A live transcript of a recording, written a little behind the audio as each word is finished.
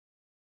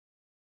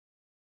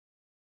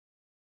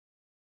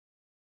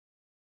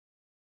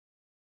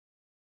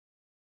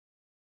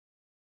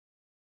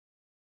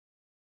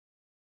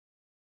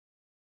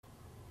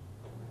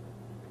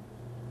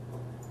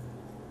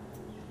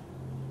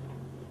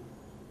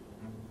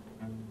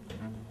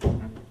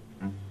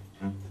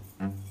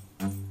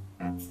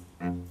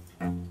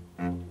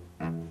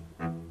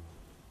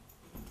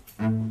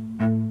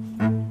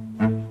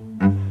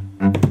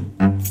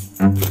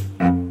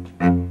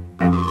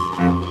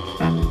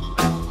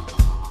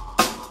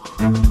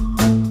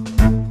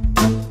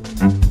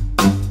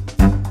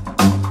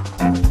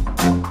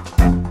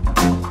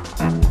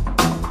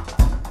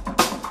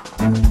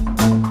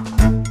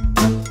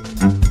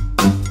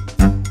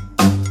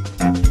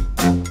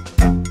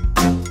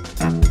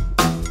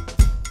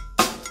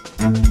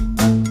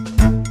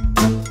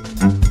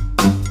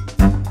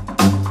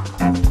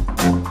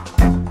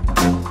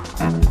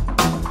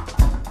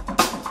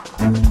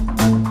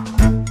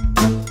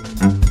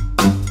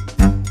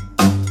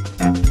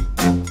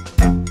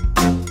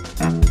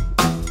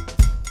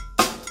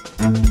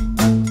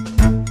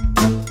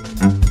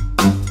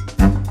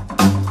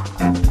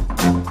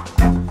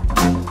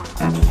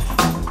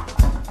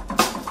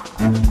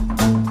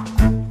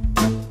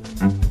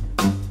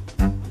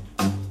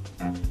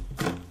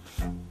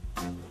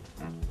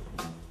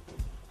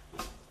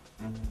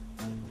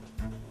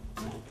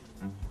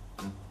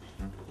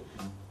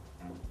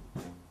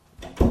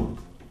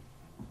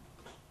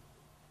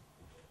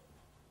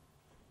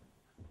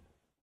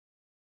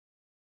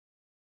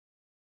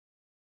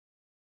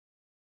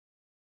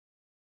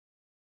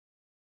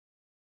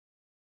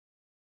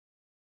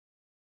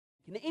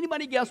Can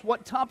anybody guess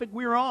what topic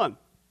we're on?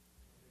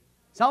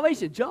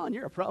 Salvation. John,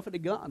 you're a prophet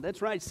of God.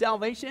 That's right,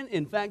 salvation.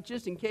 In fact,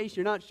 just in case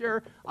you're not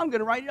sure, I'm going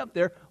to write it up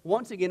there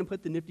once again and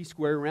put the nifty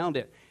square around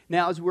it.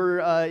 Now, as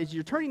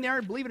you're turning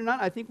there, believe it or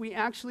not, I think we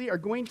actually are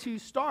going to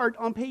start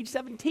on page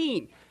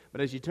 17.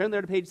 But as you turn there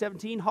to page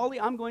 17, Holly,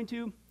 I'm going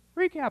to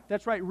recap.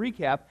 That's right,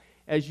 recap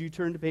as you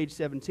turn to page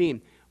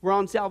 17. We're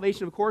on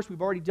salvation, of course.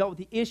 We've already dealt with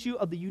the issue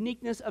of the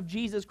uniqueness of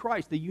Jesus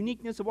Christ, the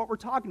uniqueness of what we're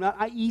talking about,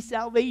 i.e.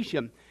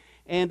 salvation.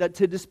 And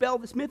to dispel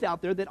this myth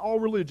out there that all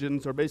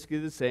religions are basically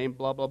the same,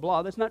 blah, blah,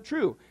 blah. That's not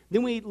true.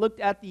 Then we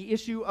looked at the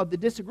issue of the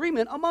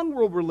disagreement among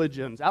world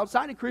religions.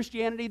 Outside of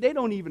Christianity, they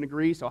don't even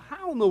agree. So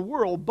how in the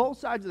world, both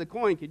sides of the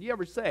coin, could you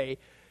ever say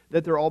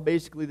that they're all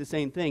basically the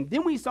same thing?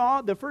 Then we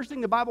saw the first thing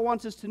the Bible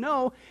wants us to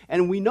know,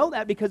 and we know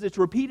that because it's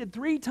repeated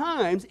 3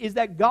 times, is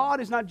that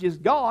God is not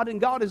just God, and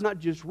God is not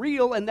just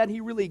real, and that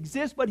He really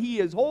exists, but He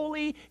is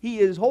holy, He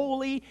is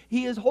holy,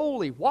 He is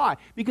holy. Why?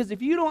 Because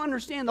if you don't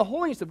understand the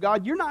holiness of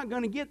God, you're not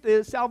going to get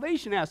the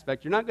salvation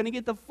aspect. You're not going to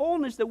get the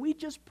fullness that we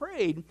just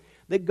prayed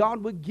that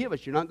God would give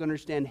us. You're not going to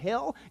understand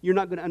hell. You're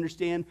not going to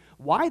understand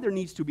why there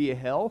needs to be a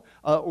hell,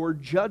 or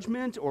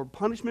judgment, or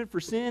punishment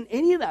for sin.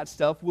 Any of that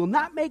stuff will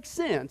not make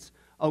sense,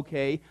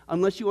 okay,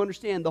 unless you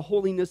understand the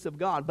holiness of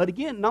God. But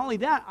again, not only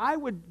that, I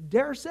would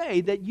dare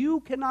say that you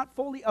cannot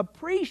fully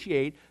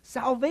appreciate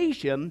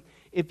salvation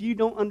if you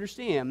don't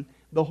understand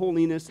the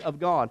holiness of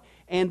God.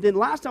 And then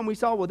last time we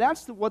saw, well,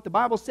 that's what the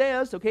Bible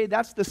says, okay,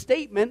 that's the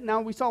statement. Now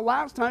we saw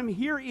last time,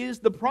 here is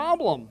the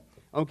problem,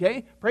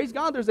 okay? Praise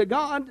God, there's a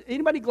God.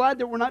 Anybody glad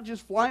that we're not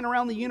just flying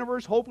around the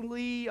universe,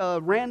 hopefully,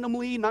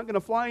 randomly, not going to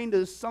fly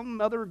into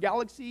some other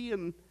galaxy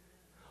and...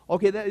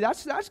 Okay,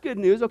 that's good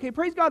news. Okay,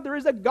 praise God, there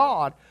is a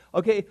God.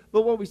 Okay,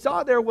 but what we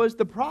saw there was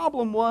the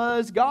problem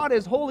was God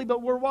is holy,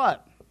 but we're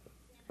what?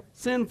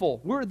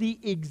 Sinful. We're the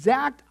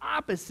exact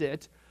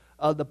opposite,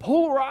 the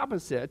polar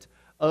opposite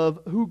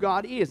of who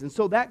God is. And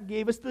so that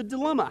gave us the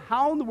dilemma.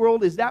 How in the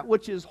world is that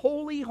which is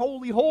holy,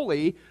 holy,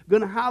 holy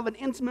going to have an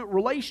intimate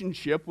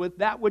relationship with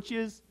that which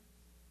is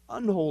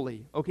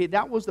unholy? Okay,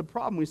 that was the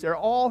problem. We said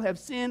all have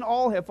sinned,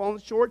 all have fallen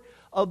short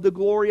of the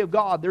glory of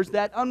God. There's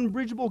that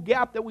unbridgeable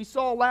gap that we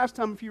saw last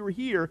time if you were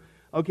here,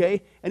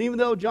 okay? And even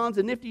though John's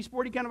a nifty,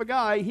 sporty kind of a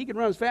guy, he can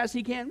run as fast as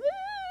he can.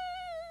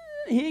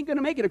 He ain't going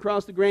to make it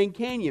across the Grand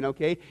Canyon,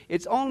 okay?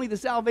 It's only the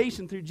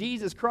salvation through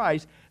Jesus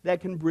Christ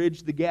that can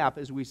bridge the gap,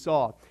 as we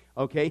saw,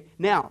 okay?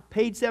 Now,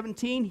 page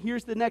 17,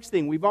 here's the next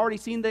thing. We've already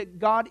seen that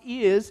God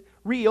is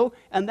real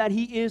and that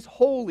He is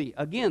holy.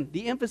 Again,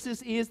 the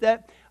emphasis is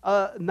that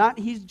not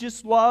He's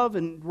just love,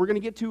 and we're going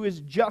to get to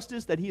His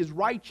justice, that He is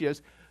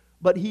righteous,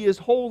 but He is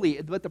holy.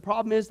 But the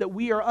problem is that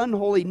we are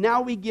unholy.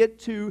 Now we get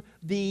to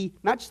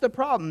not just the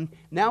problem,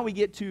 now we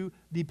get to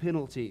the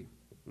penalty.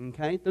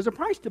 Okay? There's a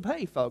price to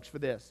pay, folks, for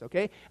this,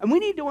 okay? And we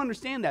need to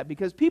understand that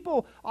because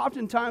people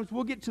oftentimes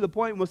will get to the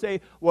point and will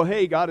say, well,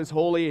 hey, God is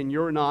holy and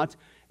you're not,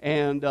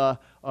 and,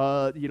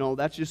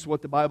 that's just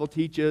what the Bible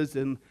teaches,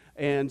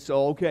 and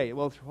so, okay,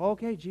 well,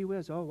 okay, gee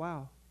whiz, oh,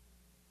 wow.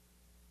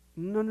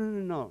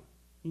 No.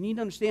 You need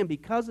to understand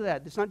because of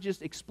that, it's not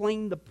just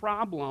explain the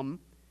problem,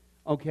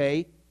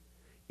 okay?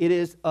 It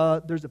is,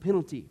 there's a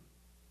penalty.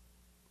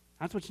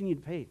 That's what you need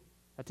to pay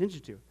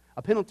attention to.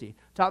 A penalty.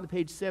 Top of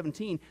page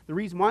 17. The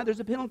reason why there's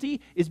a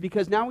penalty is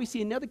because now we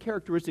see another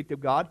characteristic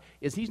of God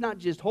is He's not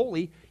just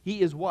holy,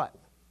 He is what?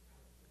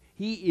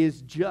 He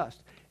is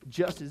just.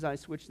 Just as I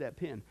switch that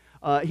pen.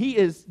 He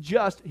is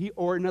just,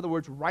 or in other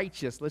words,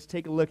 righteous. Let's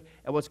take a look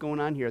at what's going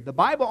on here. The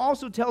Bible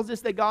also tells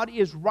us that God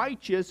is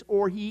righteous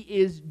or He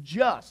is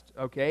just,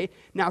 okay?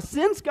 Now,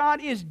 since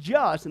God is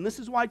just, and this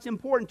is why it's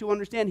important to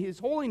understand His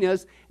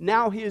holiness,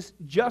 now His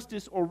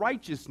justice or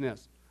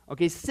righteousness.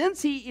 Okay,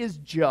 since He is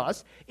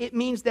just, it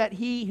means that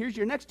here's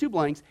your next 2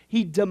 blanks,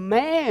 He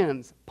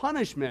demands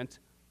punishment,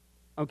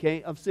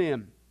 okay, of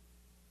sin.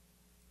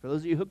 For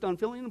those of you hooked on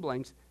filling in the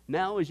blanks,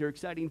 now is your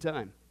exciting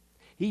time.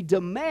 He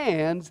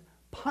demands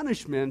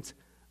punishment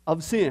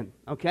of sin,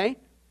 okay?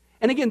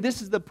 And again,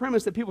 this is the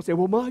premise that people say,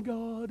 well, my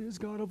God is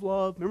God of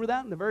love. Remember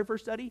that in the very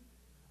first study?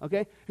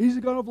 Okay, He's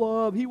a God of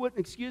love. He wouldn't,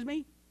 excuse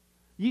me?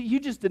 You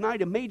just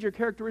denied a major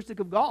characteristic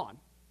of God,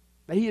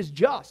 that He is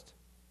just.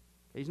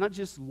 He's not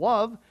just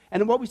love.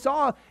 And what we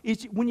saw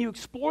is when you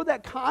explore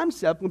that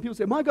concept, when people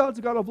say, my God's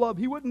a God of love,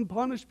 He wouldn't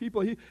punish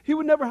people. He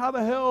would never have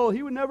a hell.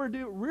 He would never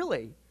do,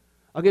 really?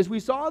 Okay, as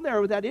we saw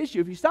there with that issue,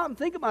 if you stop and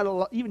think about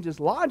it even just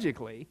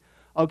logically,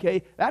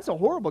 okay, that's a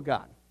horrible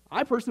God.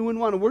 I personally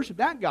wouldn't want to worship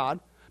that God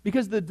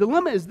because the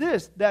dilemma is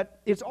this, that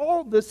it's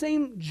all the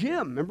same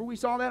gem. Remember we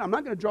saw that? I'm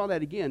not going to draw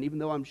that again, even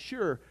though I'm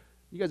sure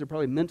you guys are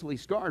probably mentally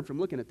scarred from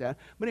looking at that.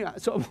 But anyway,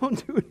 so I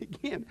won't do it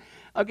again.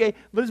 Okay,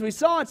 but as we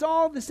saw, it's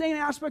all the same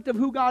aspect of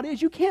who God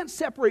is. You can't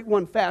separate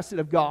one facet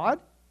of God.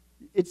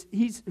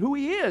 He's who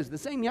He is, the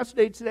same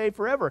yesterday, today,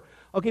 forever.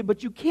 Okay,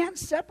 but you can't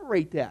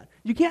separate that.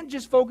 You can't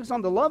just focus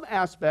on the love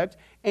aspect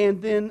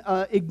and then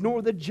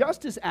ignore the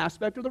justice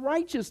aspect or the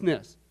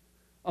righteousness.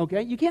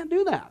 Okay, you can't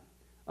do that.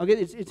 Okay,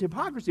 it's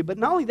hypocrisy. But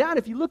not only that,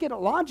 if you look at it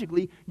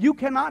logically, you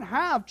cannot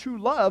have true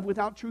love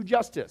without true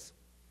justice.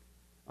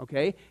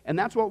 Okay? And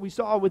that's what we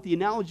saw with the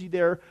analogy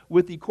there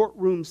with the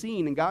courtroom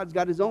scene. And God's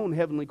got his own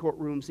heavenly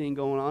courtroom scene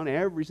going on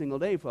every single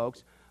day,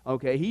 folks.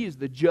 Okay? He is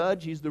the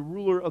judge. He's the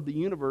ruler of the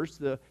universe,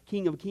 the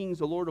King of kings,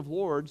 the Lord of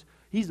lords.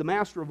 He's the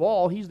master of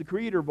all. He's the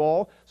creator of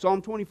all.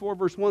 Psalm 24,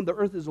 verse 1, the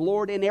earth is the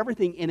Lord and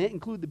everything in it,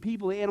 include the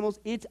people, the animals.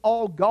 It's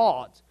all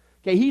God's.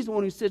 Okay? He's the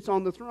one who sits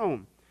on the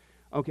throne.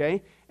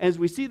 Okay? As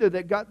we see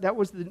that God, that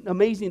was the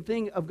amazing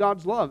thing of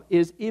God's love,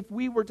 is if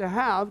we were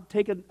to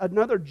take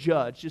another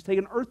judge, just take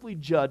an earthly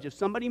judge, if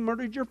somebody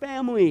murdered your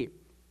family,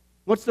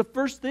 what's the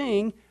first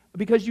thing,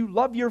 because you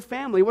love your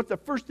family, what's the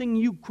first thing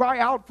you cry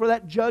out for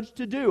that judge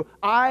to do?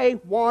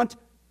 I want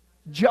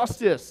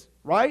justice,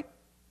 right?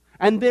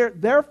 And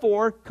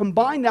therefore,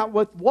 combine that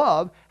with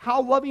love.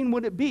 How loving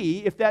would it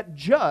be if that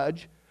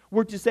judge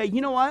were to say, you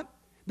know what?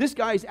 This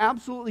guy is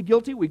absolutely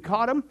guilty. We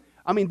caught him.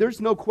 I mean,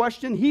 there's no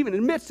question. He even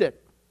admits it.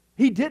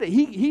 He did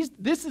it.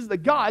 This is the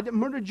guy that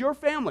murdered your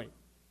family.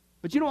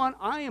 But you know what?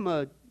 I am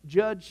a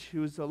judge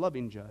who is a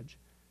loving judge.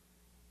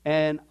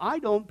 And I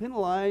don't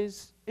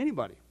penalize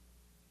anybody.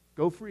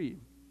 Go free.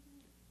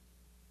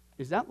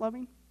 Is that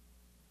loving?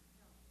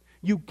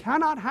 You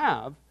cannot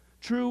have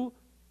true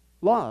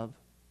love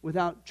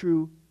without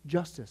true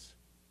justice.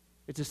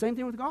 It's the same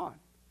thing with God.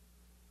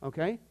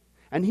 Okay?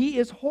 And he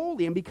is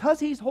holy. And because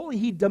he's holy,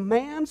 he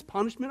demands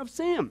punishment of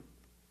sin.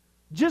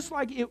 Just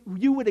like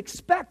you would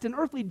expect an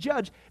earthly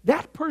judge,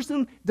 that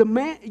person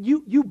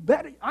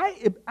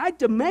I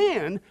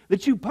demand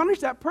that you punish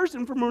that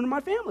person for murdering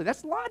my family.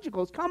 That's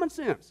logical. It's common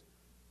sense.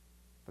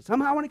 But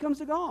somehow when it comes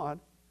to God,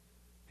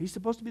 he's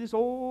supposed to be this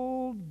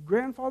old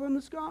grandfather in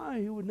the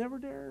sky who would never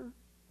dare.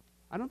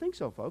 I don't think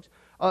so, folks.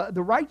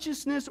 The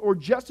righteousness or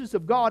justice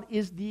of God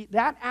is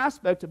that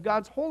aspect of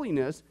God's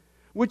holiness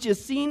which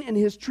is seen in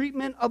his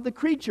treatment of the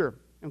creature.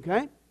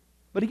 Okay?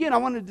 But again, I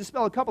want to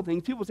dispel a couple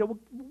things. People say, well,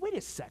 wait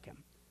a second.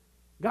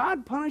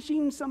 God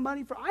punishing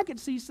somebody for... I could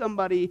see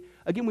somebody...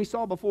 Again, we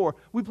saw before,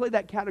 we played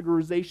that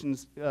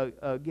categorizations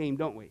game,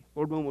 don't we?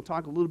 Lord willing, we'll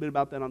talk a little bit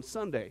about that on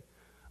Sunday.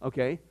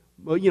 Okay?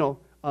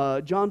 Well,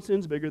 John's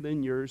sin's bigger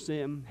than your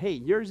sin. Hey,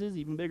 yours is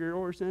even bigger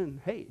your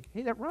sin. Hey,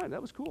 that rhymed.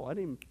 That was cool.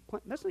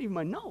 That's not even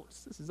my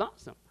notes. This is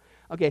awesome.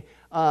 Okay,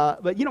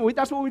 but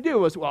that's what we do.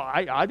 Well,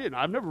 I didn't.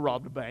 I've never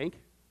robbed a bank.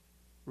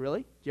 Really?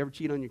 Did you ever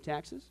cheat on your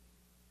taxes?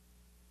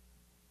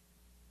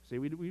 See,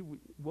 we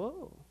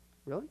whoa,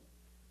 really?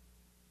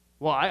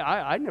 Well,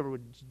 I never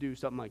would do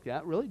something like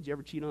that. Really? Did you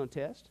ever cheat on a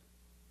test?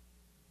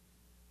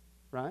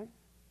 Right?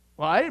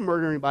 Well, I didn't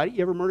murder anybody.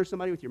 You ever murder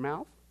somebody with your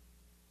mouth?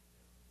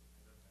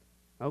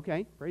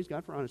 Okay, praise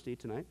God for honesty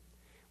tonight.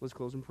 Let's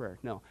close in prayer.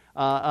 No.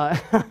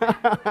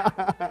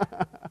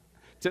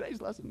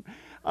 Today's lesson.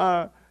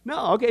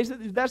 No, okay, so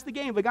that's the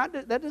game. But God,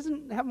 that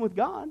doesn't happen with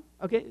God.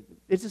 Okay,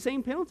 it's the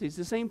same penalty. It's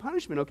the same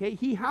punishment. Okay,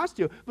 he has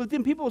to. But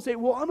then people will say,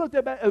 well, I'm not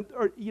that bad.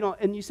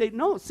 And you say,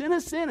 no, sin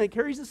is sin. It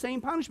carries the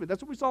same punishment.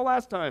 That's what we saw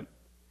last time.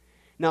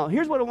 Now,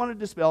 here's what I want to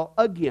dispel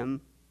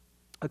again.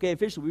 Okay,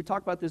 officially, we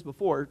talked about this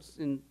before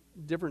in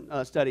different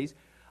studies.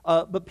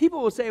 But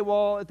people will say,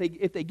 well,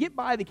 if they get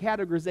by the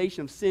categorization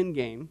of sin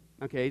game,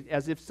 okay,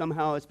 as if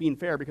somehow it's being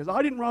fair, because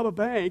I didn't rob a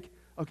bank,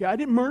 okay, I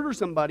didn't murder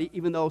somebody,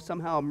 even though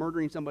somehow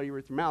murdering somebody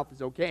with your mouth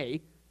is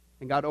okay,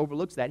 and God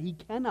overlooks that. He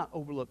cannot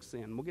overlook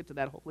sin. We'll get to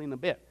that hopefully in a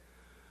bit.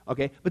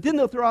 Okay, but then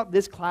they'll throw out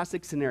this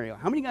classic scenario.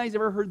 How many guys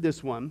ever heard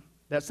this one,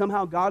 that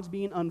somehow God's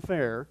being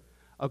unfair,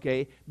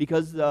 okay,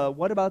 because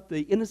what about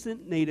the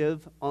innocent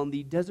native on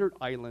the desert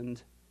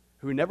island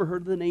who never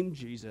heard the name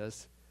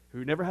Jesus,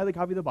 who never had a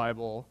copy of the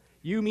Bible?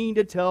 You mean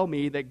to tell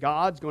me that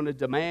God's going to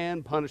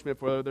demand punishment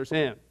for their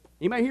sin?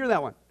 You might hear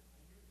that one.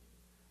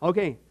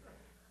 Okay,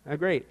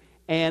 great.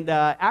 And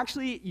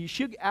actually, you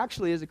should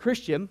actually, as a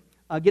Christian,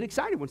 get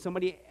excited when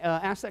somebody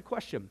asks that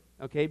question,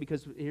 okay?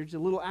 Because here's a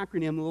little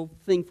acronym, a little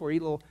thing for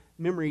you, a little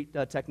memory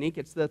technique.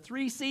 It's the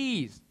 3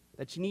 C's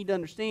that you need to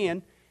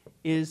understand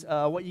is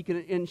what you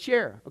can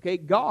share, okay?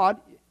 God,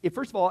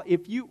 first of all,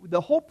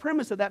 the whole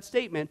premise of that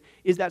statement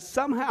is that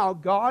somehow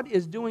God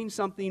is doing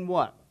something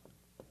what?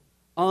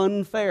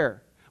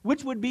 Unfair,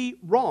 which would be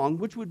wrong,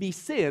 which would be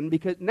sin,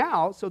 because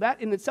now, so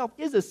that in itself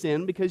is a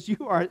sin because you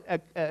are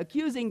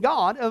accusing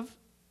God of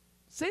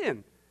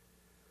sin.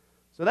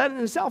 So that in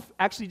itself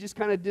actually just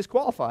kind of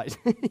disqualifies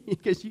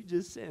because you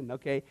just sinned,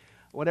 okay,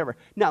 whatever.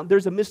 Now,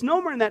 there's a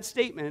misnomer in that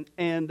statement,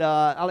 and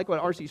I like what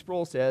R.C.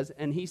 Sproul says,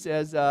 and he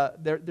says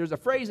there's a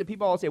phrase that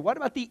people all say, what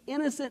about the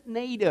innocent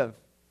native?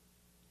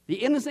 The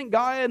innocent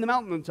guy on the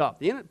mountaintop.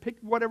 Pick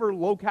whatever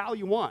locale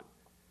you want,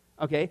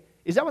 okay?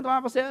 Is that what the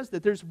Bible says,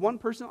 that there's one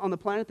person on the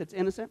planet that's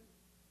innocent?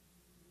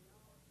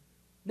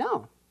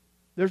 No,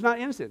 there's not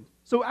innocent.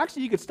 So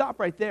actually you could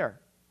stop right there.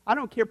 I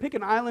don't care. Pick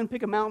an island,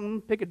 pick a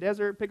mountain, pick a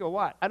desert, pick a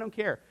what. I don't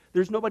care.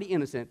 There's nobody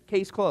innocent.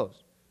 Case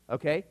closed,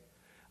 okay,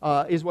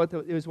 is what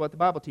the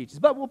Bible teaches.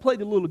 But we'll play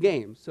the little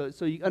game so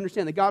you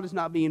understand that God is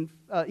not being,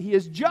 he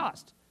is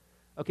just.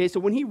 Okay, so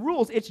when he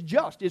rules, it's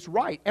just, it's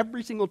right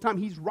every single time.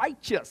 He's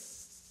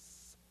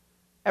righteous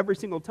every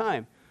single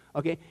time.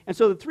 Okay, and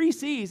so the 3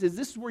 C's is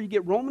this is where you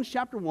get Romans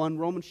chapter 1,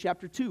 Romans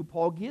chapter 2.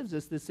 Paul gives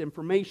us this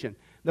information.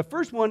 The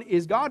first one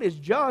is God is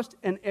just,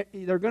 and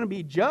they're going to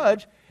be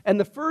judged. And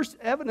the first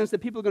evidence that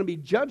people are going to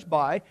be judged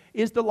by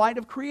is the light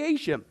of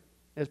creation.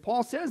 As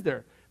Paul says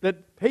there,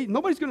 that, hey,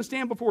 nobody's going to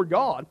stand before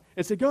God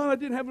and say, God, I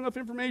didn't have enough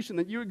information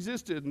that you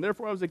existed, and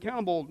therefore I was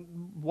accountable.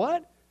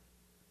 What?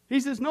 He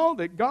says, no,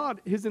 that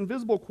God, his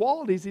invisible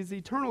qualities, his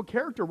eternal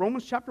character,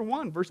 Romans chapter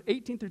 1, verse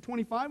 18 through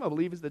 25, I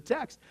believe, is the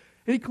text.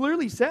 And he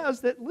clearly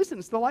says that, listen,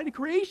 it's the light of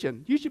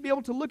creation. You should be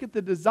able to look at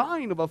the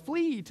design of a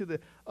flea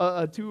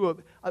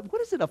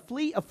what is it, a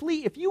flea? A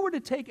flea, if you were to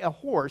take a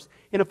horse,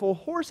 and if a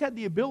horse had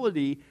the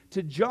ability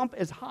to jump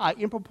as high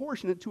in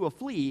proportionate to a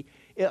flea,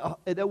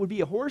 that would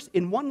be a horse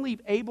in one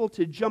leap able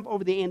to jump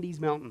over the Andes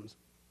Mountains.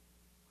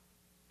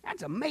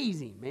 That's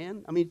amazing,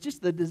 man. I mean,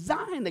 just the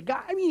design, the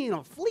guy,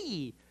 a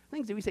flea.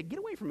 Things that we say, get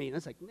away from me. And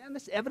it's like, man,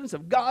 that's evidence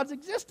of God's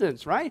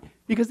existence, right?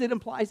 Because it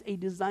implies a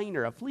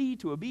designer, a flea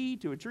to a bee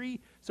to a tree,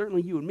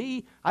 certainly you and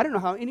me. I don't know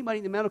how anybody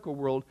in the medical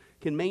world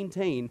can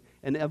maintain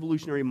an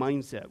evolutionary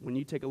mindset when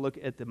you take a look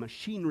at the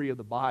machinery of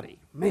the body.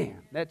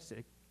 Man, that's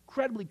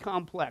incredibly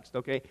complex,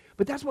 okay?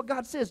 But that's what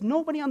God says.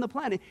 Nobody on the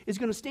planet is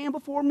going to stand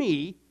before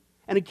me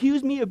and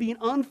accuse me of being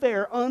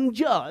unfair,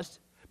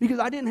 unjust, because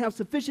I didn't have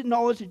sufficient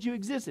knowledge that you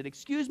existed.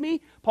 Excuse me?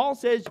 Paul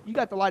says, you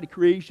got the light of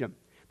creation.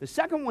 The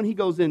second one he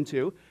goes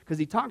into, because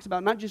he talks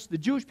about not just the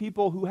Jewish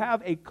people who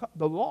have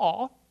the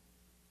law,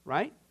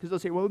 right? Because they'll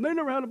say, well, they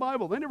never had a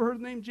Bible. They never heard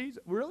the name Jesus.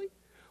 Really?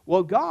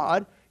 Well,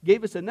 God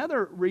gave us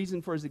another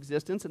reason for his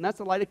existence, and that's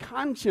the light of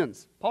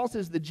conscience. Paul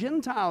says the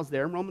Gentiles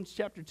there in Romans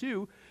chapter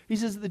 2, he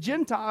says the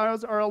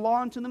Gentiles are a law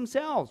unto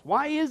themselves.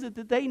 Why is it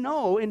that they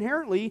know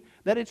inherently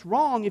that it's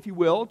wrong, if you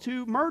will,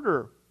 to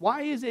murder?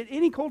 Why is it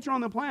any culture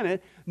on the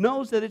planet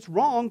knows that it's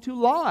wrong to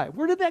lie?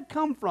 Where did that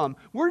come from?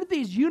 Where did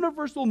these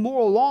universal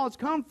moral laws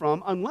come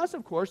from? Unless,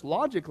 of course,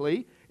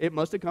 logically, it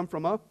must have come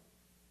from a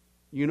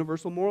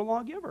universal moral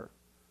lawgiver.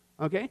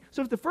 Okay?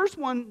 So if the first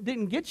one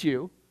didn't get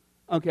you,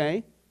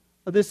 okay,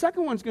 the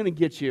second one's going to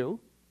get you,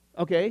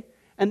 okay?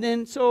 And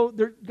then, so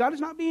God is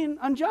not being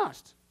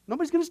unjust.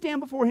 Nobody's going to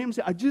stand before him and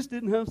say, I just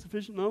didn't have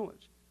sufficient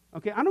knowledge.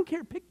 Okay? I don't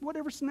care. Pick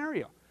whatever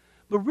scenario.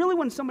 But really,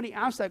 when somebody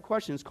asks that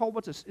question, it's called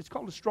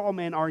a straw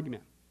man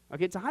argument.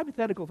 Okay, it's a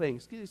hypothetical thing.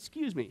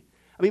 Excuse me.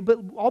 But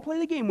I'll play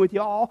the game with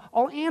you.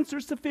 I'll answer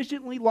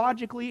sufficiently,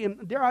 logically,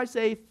 and dare I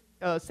say,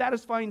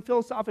 satisfying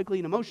philosophically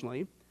and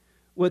emotionally,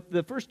 with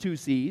the first 2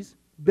 C's,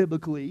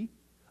 biblically.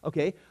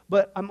 Okay,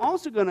 but I'm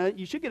also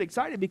you should get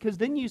excited because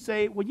then you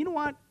say, well, you know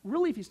what?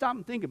 Really, if you stop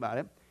and think about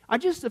it, I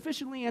just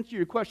sufficiently answered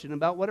your question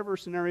about whatever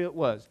scenario it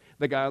was.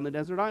 The guy on the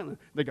desert island,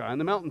 the guy on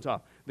the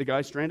mountaintop, the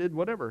guy stranded,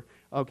 whatever.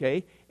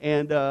 Okay,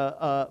 and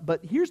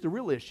but here's the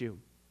real issue.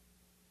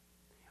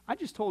 I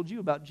just told you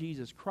about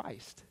Jesus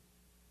Christ.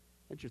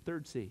 That's your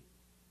 3rd C.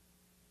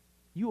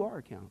 You are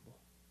accountable.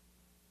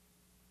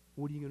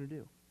 What are you going to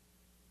do?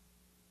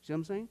 See what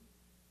I'm saying?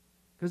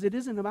 Because it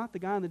isn't about the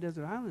guy on the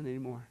desert island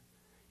anymore.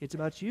 It's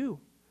about you.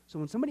 So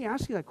when somebody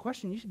asks you that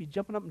question, you should be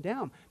jumping up and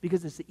down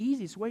because it's the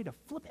easiest way to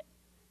flip it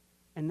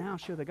and now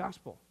share the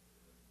gospel,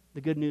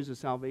 the good news of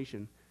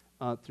salvation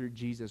through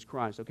Jesus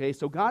Christ. Okay,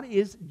 so God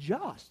is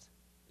just.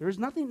 There is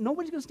nothing,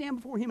 nobody's going to stand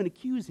before him and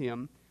accuse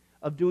him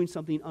of doing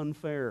something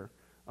unfair.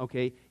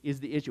 Okay, is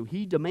the issue.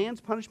 He demands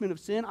punishment of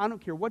sin. I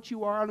don't care what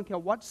you are. I don't care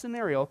what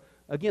scenario.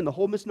 Again, the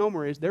whole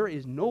misnomer is there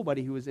is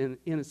nobody who is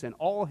innocent.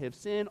 All have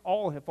sinned.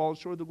 All have fallen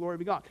short of the glory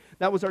of God.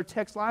 That was our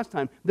text last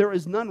time. There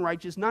is none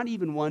righteous, not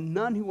even one,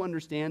 none who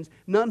understands,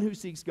 none who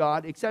seeks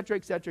God, etc.,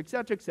 etc.,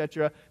 etc.,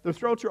 etc. Their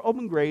throats are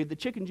open grave. The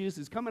chicken juice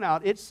is coming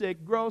out. It's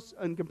sick, gross.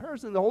 In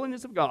comparison to the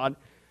holiness of God,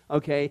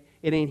 okay,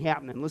 it ain't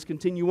happening. Let's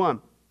continue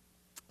on.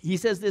 He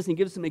says this and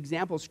gives some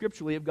examples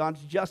scripturally of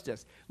God's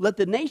justice. Let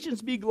the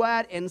nations be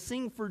glad and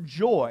sing for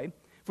joy,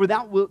 for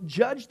thou wilt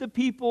judge the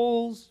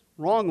peoples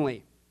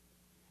wrongly.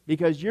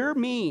 Because you're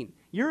mean.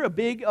 You're a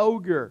big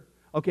ogre.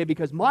 Okay,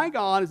 because my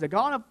God is a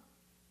God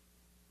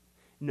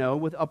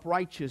with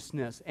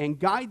uprightness, and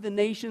guide the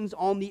nations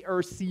on the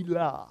earth,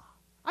 Selah.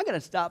 I got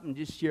to stop and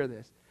just share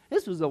this.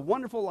 This was a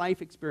wonderful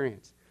life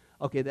experience,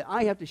 okay, that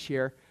I have to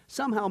share.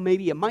 Somehow,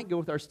 maybe it might go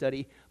with our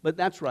study, but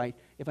that's right.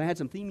 If I had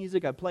some theme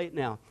music, I'd play it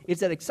now.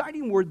 It's that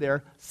exciting word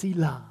there,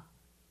 Selah.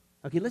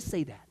 Okay, let's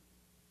say that.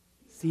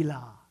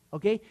 Selah.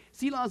 Okay?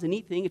 Selah is a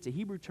neat thing. It's a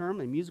Hebrew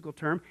term, a musical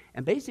term,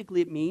 and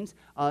basically it means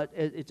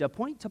it's a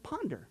point to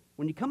ponder.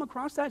 When you come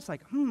across that, it's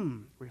like,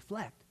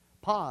 reflect,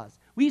 pause.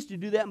 We used to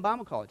do that in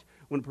Bible college.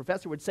 When a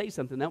professor would say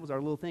something, that was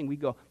our little thing. We'd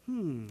go,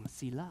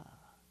 Selah.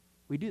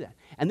 We do that.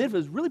 And then if it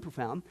was really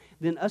profound,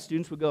 then us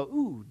students would go,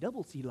 ooh,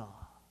 double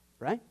Selah,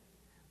 right?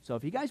 So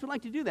if you guys would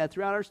like to do that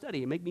throughout our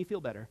study and make me feel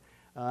better,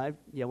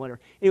 whatever.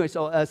 Anyway,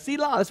 so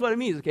Selah, that's what it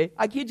means, okay?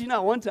 I kid you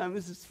not, one time,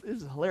 this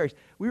is hilarious.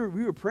 We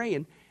were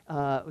praying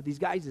with these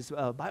guys, this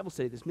Bible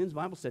study, this men's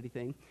Bible study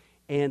thing,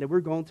 and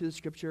we're going through the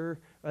scripture,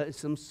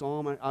 some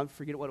psalm, I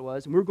forget what it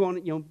was, and we're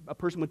going, a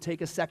person would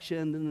take a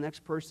section, then the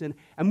next person,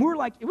 and we're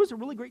like, it was a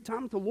really great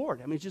time with the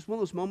Lord. I mean, it's just one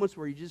of those moments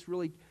where you just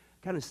really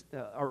kind of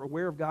are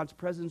aware of God's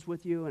presence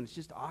with you, and it's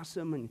just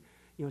awesome, and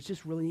it's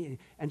just really,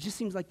 and it just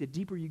seems like the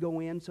deeper you go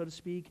in, so to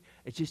speak,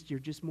 it's just, you're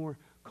just more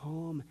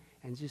calm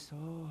and just,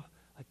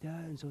 like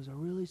that. And so it's a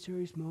really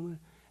serious moment.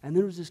 And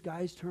then it was this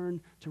guy's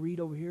turn to read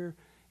over here,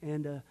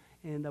 and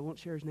I won't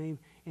share his name.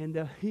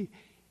 And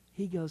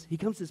he goes, he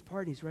comes to this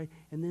part, and he's right.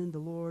 And then the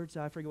Lord,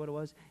 so I forget what it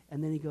was.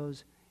 And then he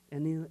goes,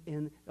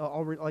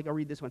 I'll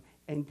read this one.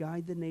 And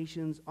guide the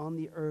nations on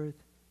the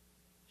earth,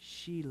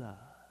 Sheila.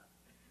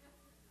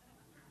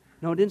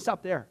 No, it didn't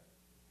stop there.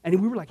 And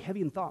we were like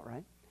heavy in thought, right?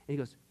 And he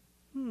goes,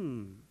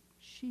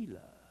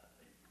 Sheila.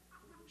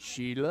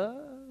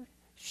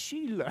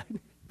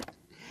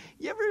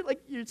 You ever,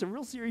 it's a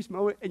real serious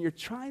moment, and you're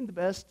trying the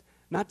best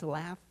not to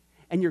laugh,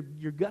 and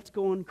your gut's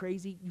going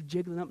crazy, you're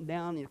jiggling up and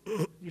down,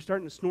 you're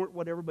starting to snort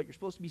whatever, but you're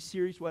supposed to be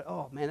serious.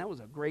 Oh, man, that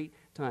was a great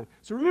time.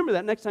 So remember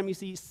that next time you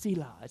see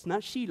Selah. It's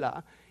not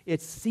Sheila,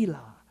 it's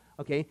Selah,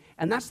 okay?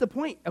 And that's the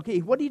point. Okay,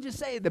 what did he just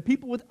say? The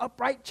people with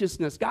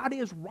uprightness. God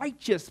is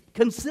righteous.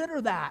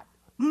 Consider that.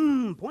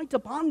 Point to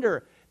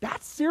ponder.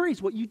 That's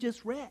serious, what you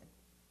just read.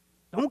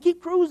 Don't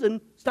keep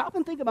cruising. Stop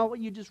and think about what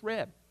you just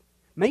read.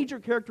 Major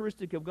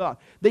characteristic of God.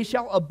 They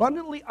shall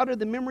abundantly utter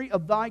the memory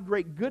of thy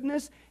great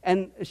goodness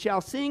and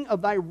shall sing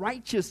of thy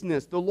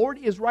righteousness. The Lord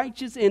is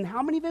righteous in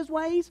how many of his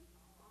ways?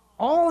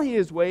 All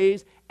his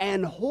ways,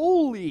 and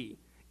holy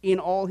in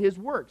all his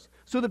works.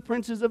 So the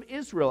princes of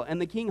Israel and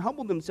the king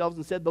humbled themselves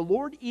and said, the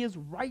Lord is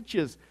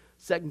righteous.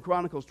 2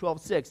 Chronicles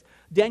 12:6.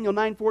 Daniel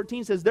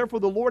 9:14 says, therefore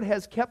the Lord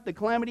has kept the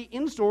calamity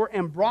in store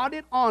and brought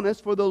it on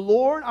us, for the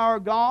Lord our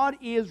God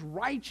is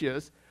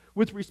righteous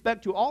with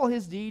respect to all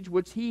his deeds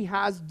which he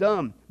has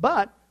done.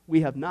 But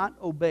we have not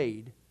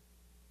obeyed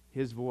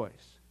his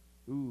voice.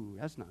 Ooh,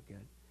 that's not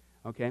good.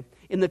 Okay?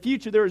 In the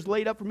future there is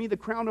laid up for me the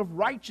crown of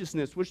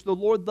righteousness, which the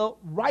Lord, the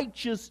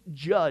righteous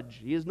judge,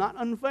 he is not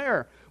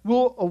unfair,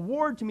 will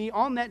award to me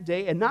on that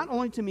day, and not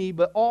only to me,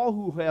 but all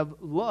who have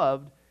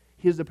loved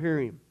his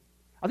appearing.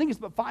 I think it's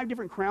about 5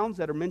 different crowns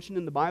that are mentioned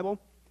in the Bible,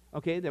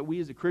 okay, that we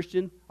as a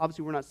Christian,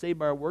 obviously we're not saved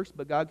by our works,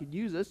 but God could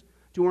use us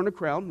to earn a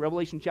crown.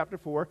 Revelation chapter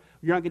 4,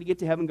 you're not going to get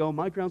to heaven and go,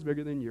 my crown's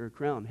bigger than your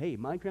crown. Hey,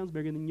 my crown's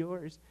bigger than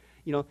yours.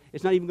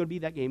 It's not even going to be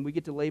that game. We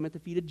get to lay him at the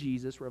feet of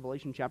Jesus,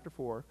 Revelation chapter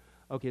 4,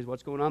 okay, is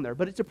what's going on there.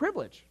 But it's a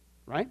privilege,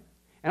 right?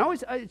 And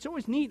it's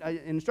always neat. An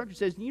instructor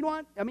says, you know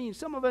what? I mean,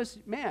 some of us,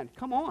 man,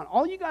 come on.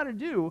 All you got to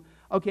do,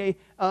 okay,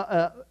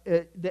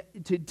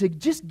 to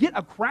just get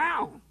a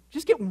crown,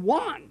 just get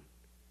one.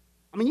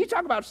 I mean, you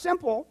talk about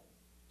simple,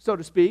 so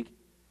to speak,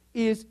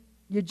 is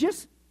you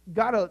just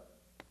got to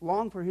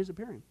long for his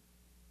appearing.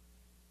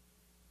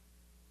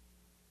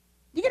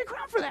 You get a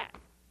crown for that.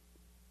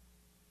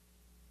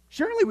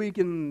 Surely we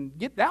can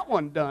get that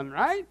one done,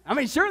 right? I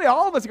mean, surely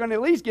all of us are going to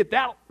at least get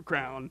that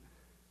crown.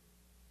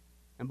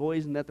 And boy,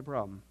 isn't that the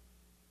problem.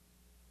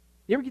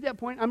 You ever get that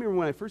point? I remember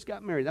when I first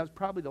got married, that was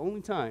probably the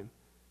only time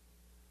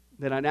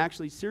that I'd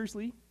actually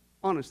seriously,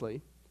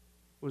 honestly,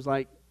 was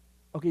like,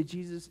 okay,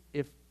 Jesus,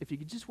 if you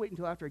could just wait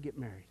until after I get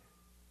married.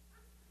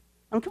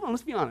 I mean, come on,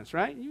 let's be honest,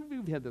 right?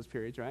 You've had those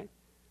periods, right?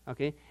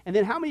 Okay, and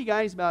then how many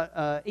guys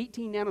about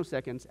 18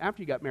 nanoseconds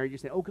after you got married, you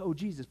say, oh,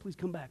 Jesus, please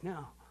come back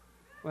now.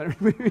 And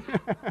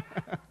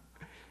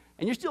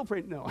you're still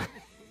praying, no.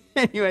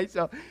 Anyway,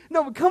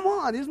 no, but come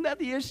on, isn't that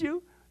the issue?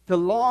 To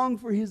long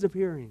for his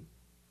appearing.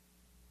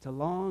 To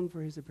long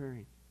for his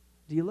appearing.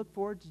 Do you look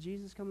forward to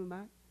Jesus coming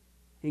back?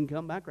 He can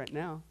come back right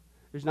now.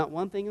 There's not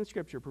one thing in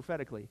Scripture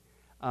prophetically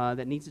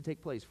that needs to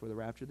take place for the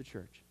rapture of the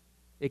church.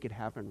 It could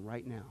happen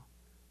right now,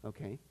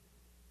 okay?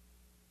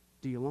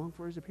 Do you long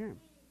for his appearing?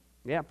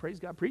 Yeah, praise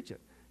God, preach it.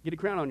 Get a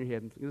crown on your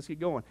head. Let's get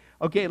going.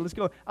 Okay, let's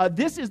go.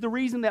 This is the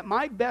reason that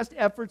my best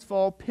efforts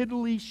fall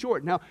pitifully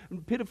short. Now,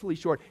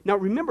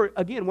 remember,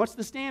 again, what's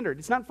the standard?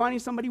 It's not finding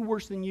somebody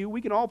worse than you.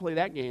 We can all play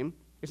that game.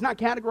 It's not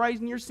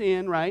categorizing your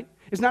sin, right?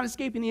 It's not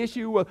escaping the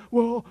issue,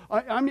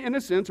 I'm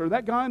innocent, or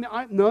that guy,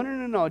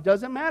 no. It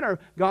doesn't matter.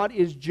 God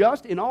is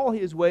just in all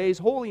his ways,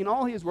 holy in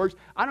all his works.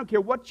 I don't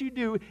care what you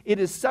do. It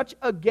is such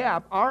a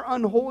gap. Our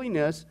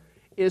unholiness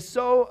is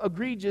so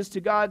egregious to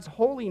God's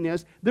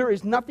holiness, there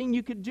is nothing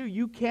you could do.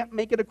 You can't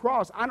make it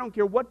across. I don't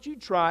care what you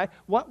try,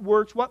 what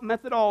works, what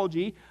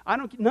methodology.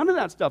 None of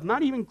that stuff,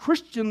 not even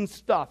Christian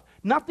stuff.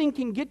 Nothing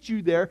can get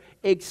you there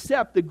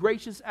except the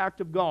gracious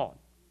act of God.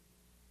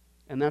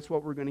 And that's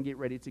what we're going to get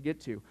ready to get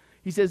to.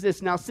 He says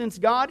this, now since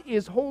God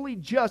is wholly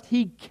just,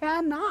 he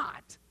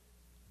cannot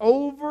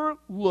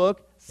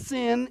overlook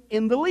sin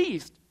in the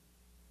least.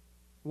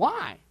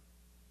 Why?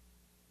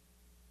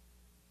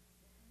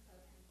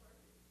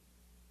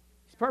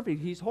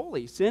 Perfect. He's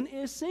holy. Sin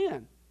is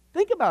sin.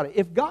 Think about it.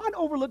 If God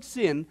overlooks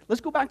sin,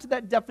 let's go back to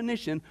that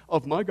definition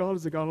of my God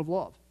is a God of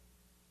love,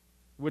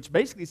 which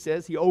basically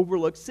says he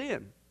overlooks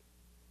sin.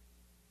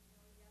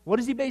 What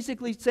is he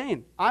basically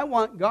saying? I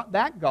want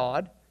that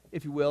God,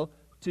 if you will,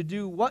 to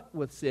do what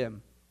with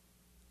sin?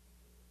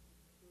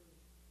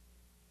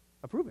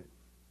 Approve it.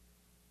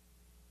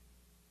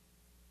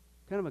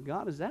 What kind of a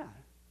God is that?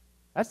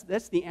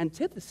 That's the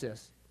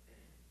antithesis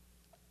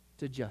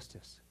to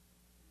justice.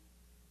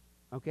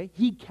 Okay?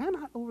 He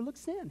cannot overlook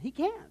sin. He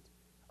can't.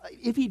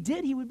 If he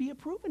did, he would be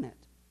approving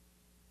it.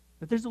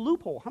 That there's a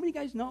loophole. How many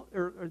guys know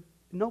or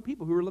know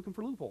people who are looking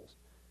for loopholes?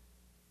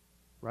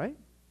 Right?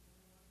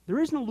 There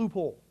is no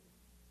loophole.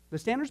 The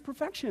standard is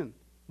perfection,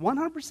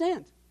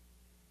 100%.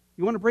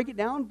 You want to break it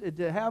down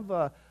to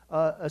have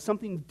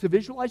something to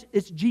visualize?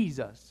 It's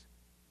Jesus.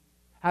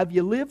 Have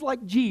you lived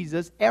like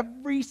Jesus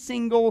every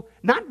single,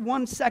 not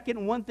 1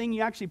 second, one thing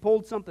you actually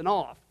pulled something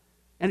off?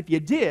 And if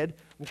you did,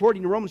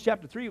 according to Romans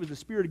chapter 3, it was the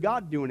Spirit of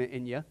God doing it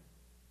in you.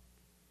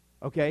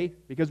 Okay?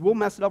 Because we'll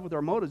mess it up with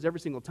our motives every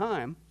single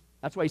time.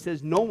 That's why he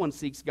says no one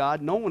seeks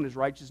God, no one is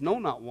righteous, no,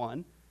 not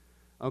one.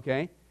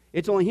 Okay?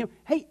 It's only him.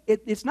 Hey,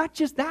 it's not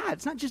just that.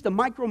 It's not just a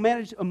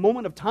micromanaged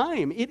moment of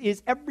time. It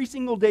is every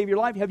single day of your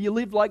life. Have you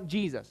lived like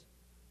Jesus?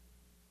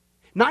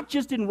 Not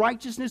just in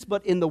righteousness,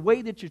 but in the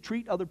way that you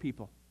treat other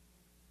people.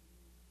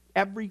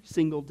 Every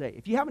single day.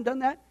 If you haven't done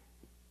that,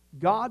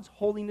 God's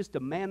holiness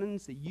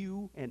demands that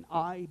you and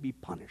I be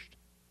punished.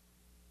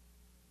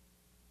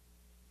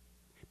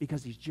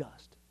 Because he's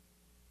just.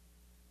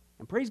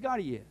 And praise God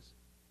he is.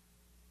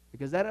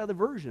 Because that other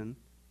version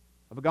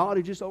of a God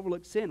who just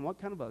overlooks sin, what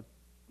kind of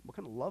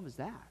love is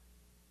that?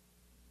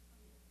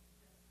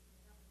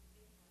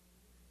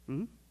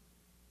 Hmm?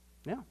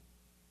 Yeah.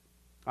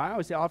 I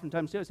always say,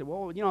 oftentimes too, I say,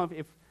 well,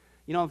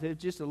 if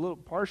it's just a little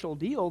partial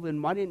deal,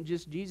 then why didn't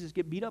just Jesus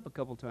get beat up a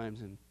couple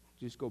times and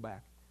just go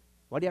back?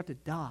 Why do you have to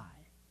die?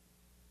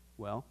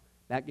 Well,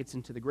 that gets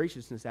into the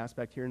graciousness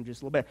aspect here in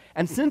just a little bit.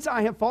 And since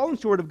I have fallen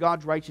short of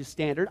God's righteous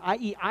standard,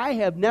 i.e., I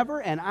have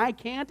never and I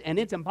can't and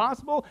it's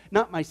impossible,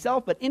 not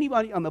myself, but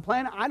anybody on the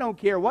planet, I don't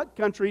care what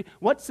country,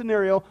 what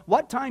scenario,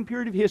 what time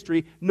period of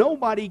history,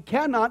 nobody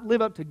cannot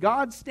live up to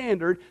God's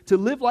standard to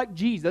live like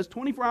Jesus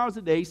 24 hours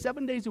a day,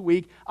 7 days a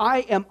week.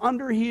 I am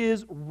under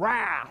his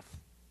wrath.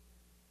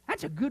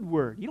 That's a good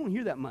word. You don't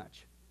hear that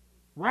much.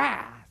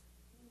 Wrath.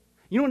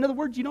 You know another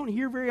word you don't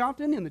hear very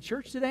often in the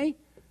church today?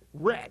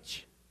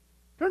 Wretch.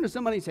 Turn to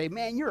somebody and say,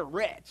 man, you're a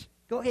wretch.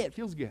 Go ahead. It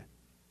feels good.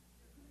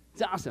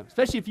 It's awesome.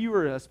 Especially if you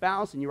were a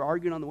spouse and you were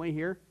arguing on the way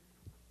here.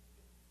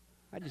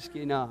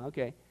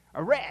 Okay.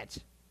 A wretch.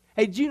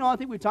 Hey, did you know, I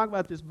think we've talked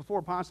about this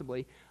before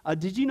possibly.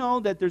 Did you know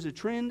that there's a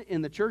trend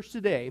in the church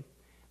today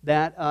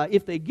that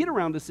if they get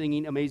around to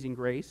singing Amazing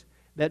Grace,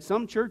 that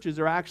some churches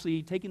are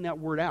actually taking that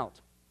word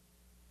out?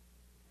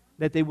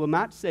 That they will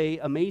not say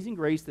Amazing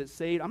Grace that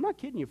saved, I'm not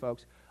kidding you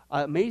folks,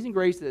 Amazing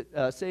Grace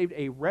that saved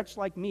a wretch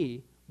like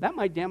me. That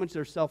might damage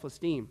their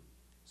self-esteem.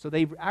 So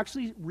they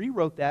actually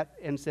rewrote that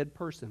and said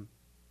person.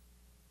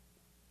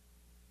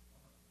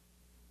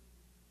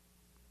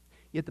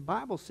 Yet the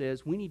Bible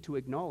says we need to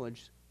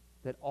acknowledge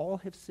that all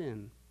have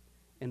sinned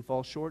and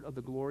fall short of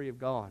the glory of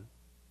God.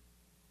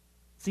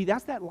 See,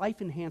 that's that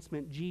life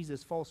enhancement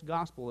Jesus false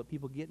gospel that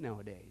people get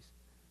nowadays.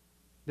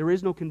 There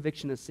is no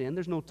conviction of sin.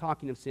 There's no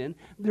talking of sin.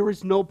 There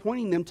is no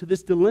pointing them to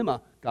this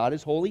dilemma. God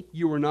is holy.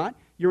 You are not.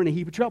 You're in a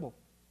heap of trouble.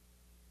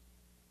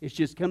 It's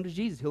just come to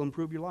Jesus. He'll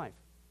improve your life.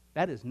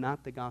 That is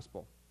not the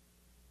gospel.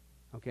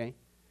 Okay?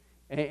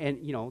 And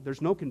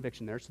there's no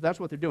conviction there. So that's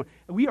what they're doing.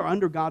 We are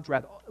under God's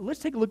wrath. Let's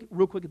take a look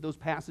real quick at those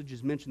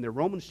passages mentioned there.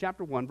 Romans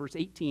chapter 1, verse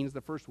 18 is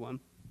the first one.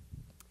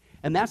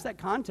 And that's that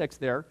context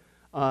there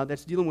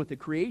that's dealing with the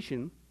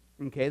creation,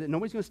 okay, that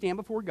nobody's going to stand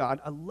before God.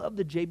 I love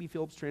the J.B.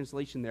 Phillips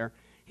translation there.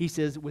 He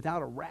says,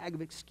 without a rag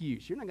of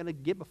excuse. You're not going to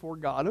get before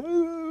God.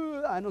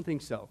 I don't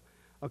think so.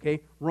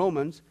 Okay?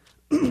 Romans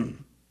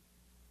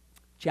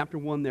chapter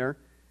 1 there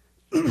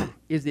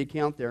is the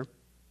account there.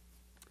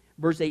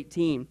 Verse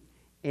 18,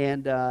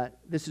 and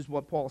this is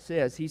what Paul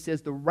says. He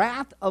says, the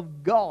wrath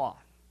of God,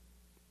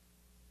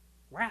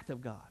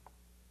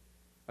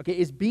 okay,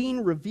 is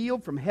being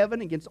revealed from heaven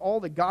against all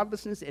the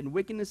godlessness and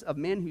wickedness of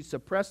men who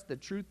suppress the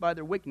truth by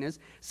their wickedness,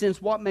 since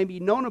what may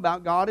be known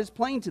about God is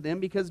plain to them,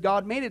 because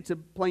God made it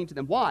plain to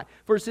them. Why?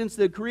 For since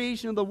the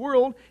creation of the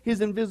world, his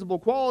invisible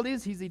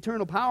qualities, his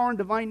eternal power and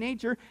divine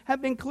nature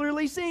have been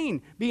clearly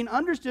seen, being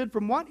understood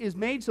from what is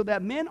made, so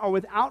that men are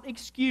without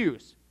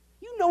excuse.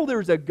 You know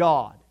there's a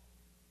God.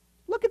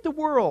 Look at the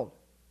world.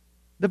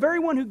 The very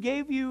one who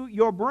gave you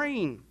your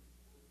brain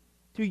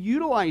to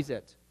utilize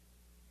it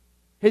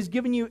has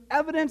given you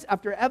evidence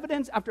after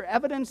evidence after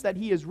evidence that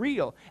he is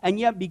real. And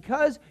yet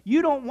because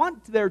you don't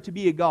want there to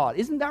be a God,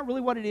 isn't that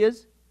really what it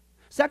is?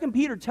 2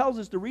 Peter tells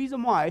us the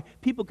reason why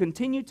people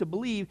continue to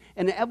believe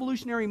in an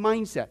evolutionary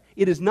mindset.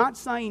 It is not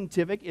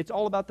scientific, it's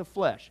all about the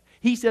flesh.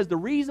 He says the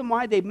reason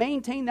why they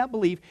maintain that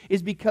belief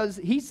is because,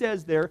 he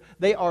says there,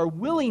 they are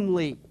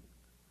willingly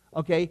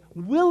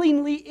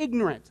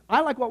ignorant. I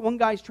like what one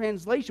guy's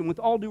translation, with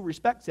all due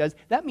respect, says.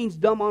 That means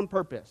dumb on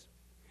purpose.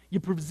 You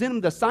present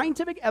them the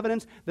scientific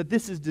evidence that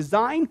this is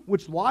design,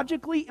 which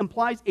logically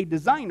implies a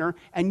designer,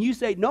 and you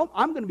say, nope,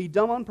 I'm going to be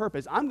dumb on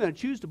purpose. I'm going to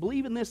choose to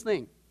believe in this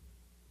thing.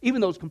 Even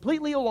though it's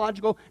completely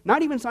illogical,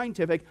 not even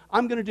scientific,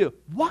 I'm going to do it.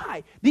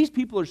 Why? These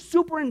people are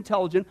super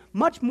intelligent,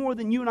 much more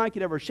than you and I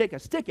could ever shake a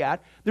stick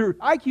at. Their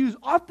IQ's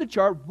off the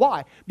chart.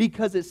 Why?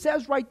 Because it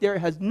says right there, it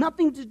has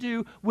nothing to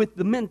do with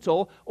the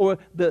mental or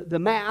the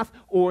math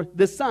or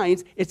the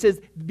science. It says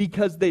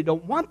because they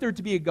don't want there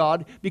to be a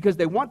God, because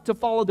they want to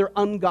follow their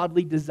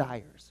ungodly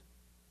desires.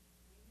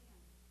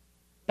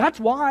 That's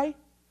why.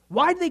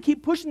 Why do they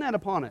keep pushing that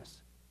upon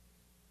us?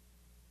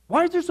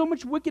 Why is there so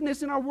much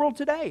wickedness in our world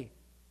today?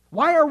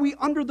 Why are we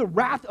under the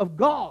wrath of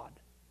God?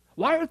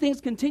 Why are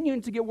things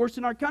continuing to get worse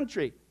in our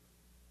country?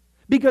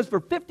 Because for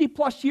 50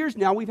 plus years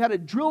now, we've had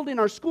it drilled in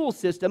our school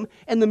system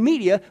and the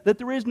media that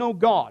there is no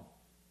God.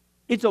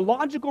 It's a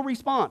logical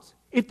response.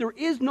 If there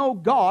is no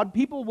God,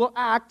 people will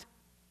act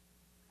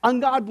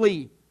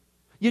ungodly.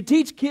 You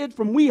teach kids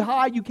from wee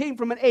high, you came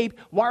from an ape.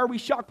 Why are we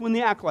shocked when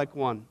they act like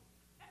one?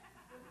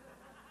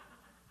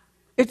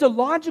 It's a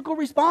logical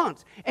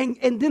response. And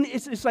then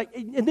it's like,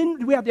 and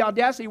then we have the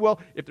audacity,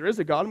 well, if there is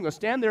a God, I'm going to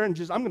stand there and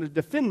I'm going to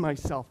defend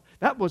myself.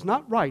 That was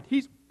not right.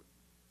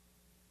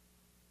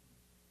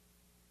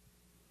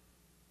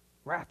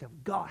 Wrath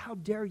of God. How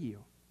dare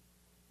you?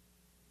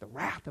 The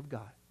wrath of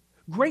God.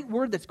 Great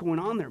word that's going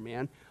on there,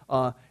 man.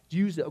 It's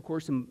used, of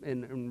course,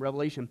 in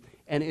Revelation.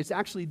 And it's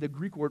actually the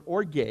Greek word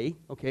orge,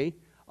 okay?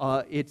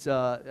 It's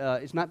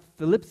not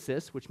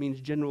thlipsis, which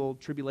means general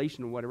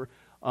tribulation or whatever.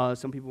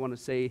 Some people want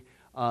to say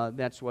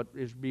that's what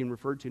is being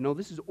referred to. No,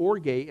 this is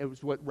orge. It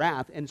was what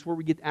wrath, and it's where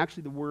we get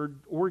actually the word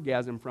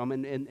orgasm from.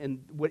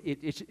 And what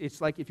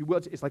it's like, if you will,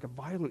 it's like a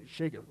violent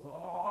shake.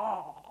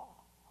 Oh.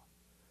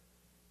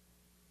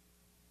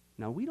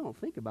 Now, we don't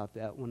think about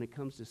that when it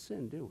comes to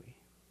sin, do we?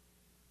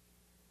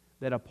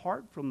 That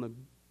apart from the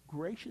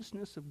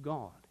graciousness of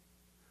God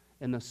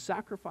and the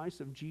sacrifice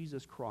of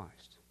Jesus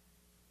Christ,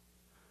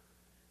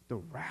 the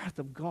wrath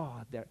of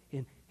God, that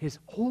in His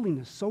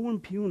holiness so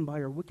impugned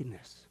by our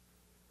wickedness.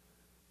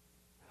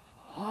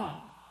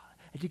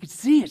 As you can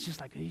see, it's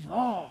just like,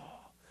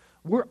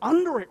 we're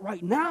under it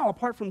right now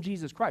apart from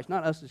Jesus Christ.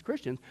 Not us as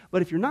Christians,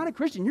 but if you're not a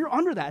Christian, you're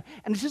under that.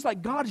 And it's just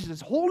like God is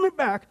just holding it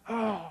back.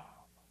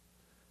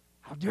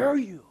 How dare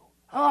you?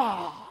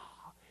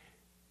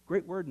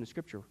 Great word in the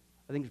Scripture.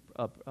 I think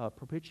it's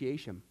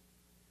propitiation,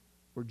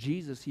 where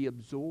Jesus, He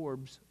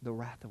absorbs the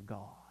wrath of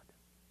God.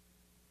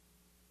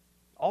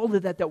 All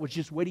of that was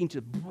just waiting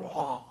to,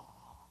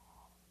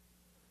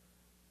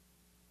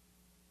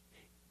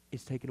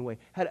 it's taken away.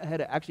 I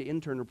had actually an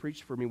intern who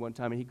preached for me one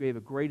time, and he gave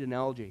a great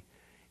analogy.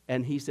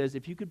 And he says,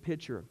 if you could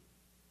picture,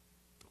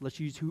 let's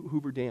use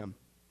Hoover Dam.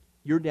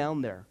 You're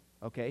down there,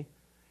 okay?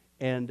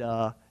 And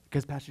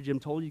because Pastor Jim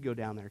told you to go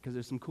down there because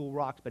there's some cool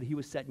rocks, but he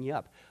was setting you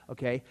up,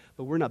 okay?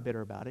 But we're not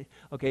bitter about it,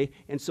 okay?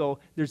 And so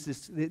there's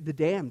the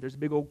dam, there's a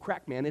big old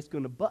crack, man. It's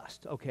going to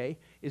bust, okay,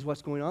 is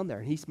what's going on there.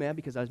 And he's mad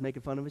because I was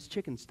making fun of his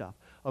chicken stuff,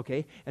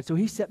 okay? And so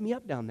he set me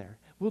up down there.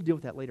 We'll deal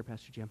with that later,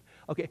 Pastor Jim.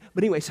 Okay,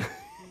 but anyways,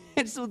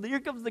 and so here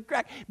comes the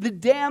crack. The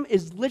dam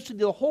is literally,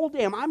 the whole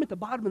dam, I'm at the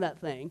bottom of that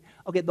thing,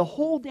 okay? The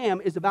whole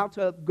dam is about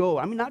to go.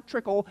 I mean, not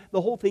trickle,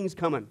 the whole thing's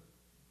coming.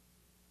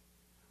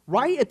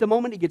 Right at the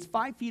moment it gets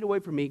 5 feet away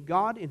from me,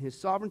 God in His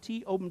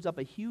sovereignty opens up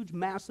a huge,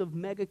 massive,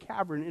 mega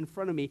cavern in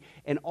front of me,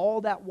 and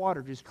all that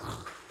water just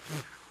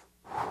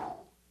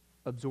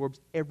absorbs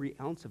every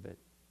ounce of it,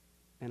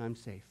 and I'm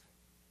safe.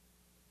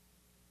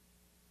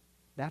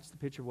 That's the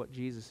picture of what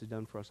Jesus has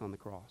done for us on the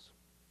cross.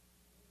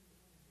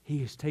 He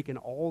has taken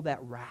all that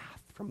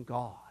wrath from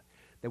God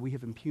that we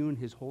have impugned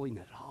His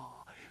holiness.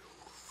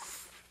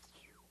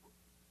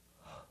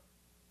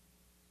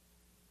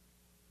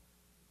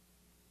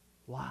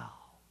 Wow.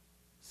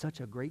 Such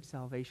a great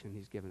salvation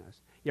He's given us.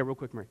 Yeah, real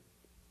quick, Mary.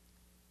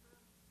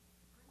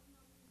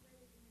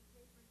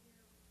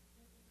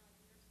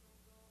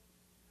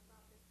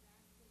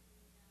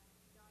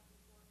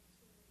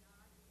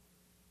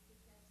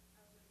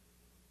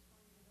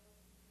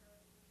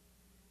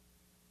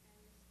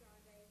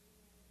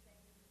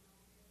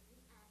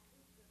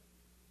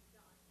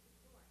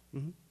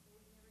 Mm-hmm.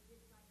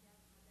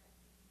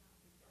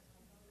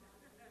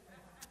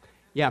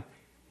 Yeah.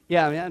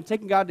 Yeah, I mean, I'm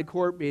taking God to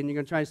court, and you're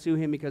going to try to sue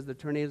Him because of the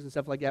tornadoes and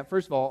stuff like that.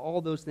 First of all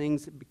those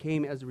things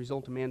came as a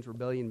result of man's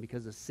rebellion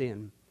because of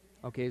sin,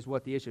 okay, is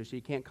what the issue is. So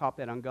you can't cop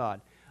that on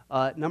God.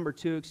 Number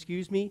two,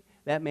 excuse me,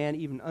 that man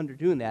even under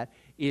doing that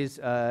is,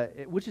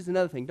 which is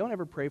another thing. Don't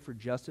ever pray for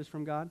justice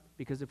from God,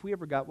 because if we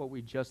ever got what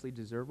we justly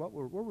deserve,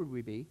 where would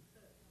we be?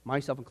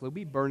 Myself included,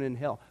 we burn in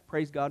hell.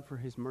 Praise God for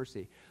His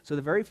mercy. So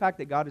the very fact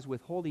that God is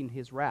withholding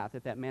His wrath,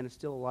 if that man is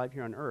still alive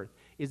here on earth,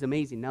 is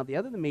amazing. Now, the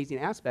other amazing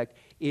aspect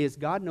is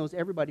God knows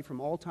everybody from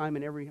all time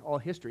and all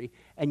history,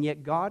 and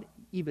yet God,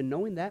 even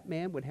knowing that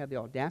man would have the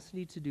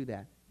audacity to do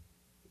that,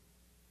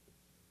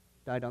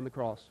 died on the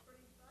cross.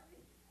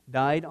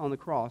 Died on the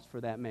cross for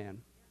that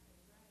man.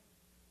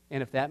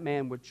 And if that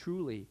man would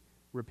truly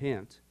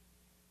repent,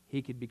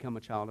 he could become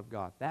a child of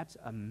God. That's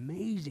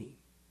amazing.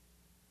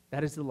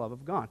 That is the love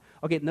of God.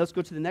 Okay, now let's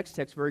go to the next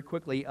text very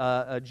quickly.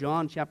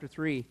 John chapter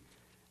 3,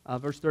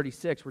 verse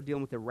 36. We're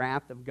dealing with the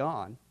wrath of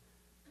God.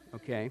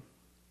 Okay.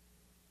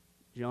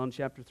 John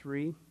chapter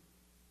 3.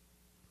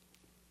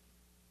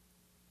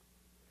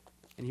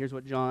 And here's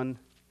what John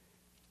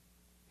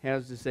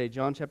has to say.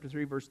 John chapter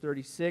 3, verse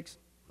 36.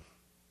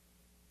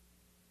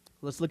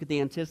 Let's look at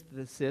the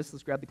antithesis.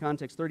 Let's grab the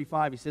context.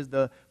 35, he says,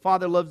 the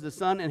Father loves the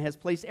Son and has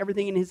placed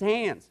everything in His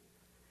hands.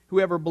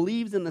 Whoever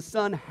believes in the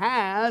Son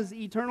has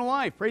eternal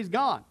life. Praise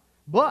God.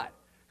 But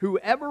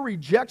whoever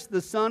rejects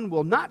the Son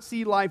will not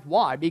see life.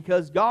 Why?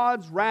 Because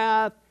God's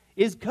wrath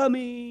is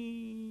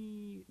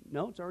coming.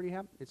 No, it's already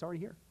happened. It's already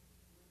here.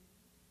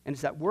 And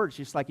it's that word. It's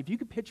just like if you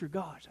could picture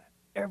God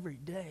every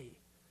day.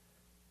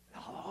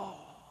 Oh.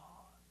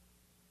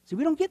 See,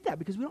 we don't get that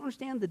because we don't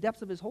understand the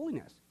depths of his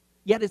holiness.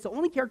 Yet it's the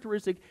only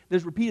characteristic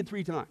that's repeated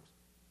 3 times.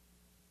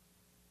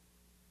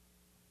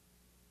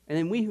 And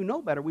then we who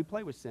know better, we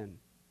play with sin.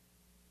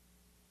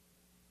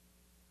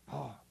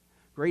 Oh,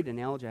 great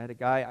analogy. I had a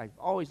guy, I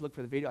always look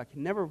for the video. I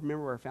can never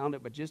remember where I found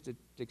it, but just to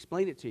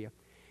explain it to you.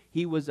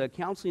 He was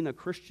counseling a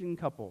Christian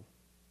couple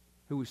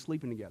who was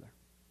sleeping together.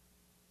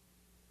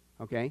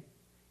 Okay?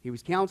 He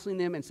was counseling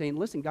them and saying,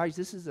 listen, guys,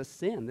 this is a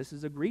sin. This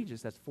is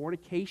egregious. That's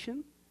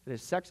fornication. That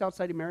is sex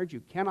outside of marriage.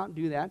 You cannot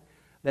do that.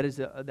 That is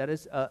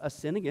a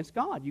sin against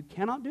God. You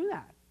cannot do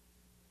that.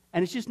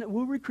 And it's just,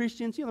 we're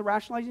Christians, they're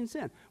rationalizing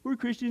sin. We're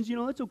Christians,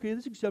 that's okay,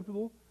 that's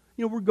acceptable.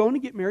 We're going to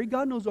get married.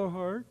 God knows our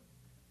heart.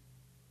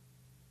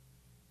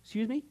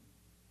 Excuse me?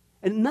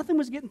 And nothing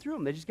was getting through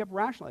him. They just kept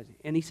rationalizing.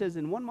 And he says,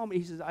 in one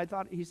moment,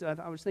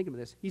 I was thinking of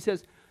this. He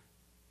says,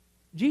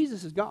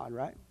 Jesus is God,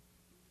 right?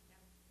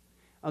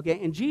 Okay,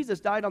 and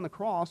Jesus died on the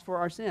cross for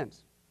our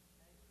sins.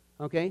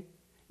 Okay?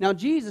 Now,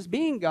 Jesus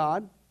being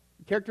God,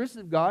 the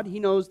characteristic of God, he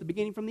knows the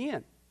beginning from the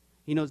end.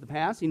 He knows the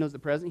past, he knows the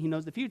present, he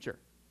knows the future.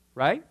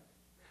 Right?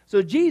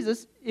 So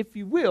Jesus, if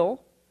you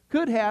will,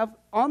 could have,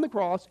 on the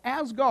cross,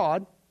 as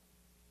God,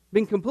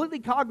 been completely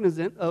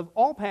cognizant of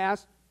all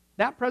past,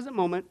 that present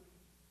moment,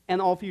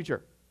 and all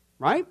future.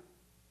 Right?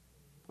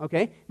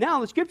 Okay? Now,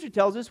 the Scripture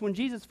tells us when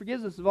Jesus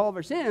forgives us of all of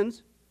our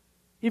sins,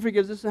 he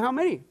forgives us of how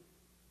many?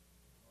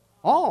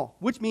 All.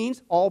 Which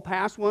means all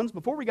past ones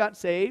before we got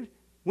saved,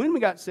 when we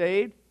got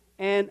saved,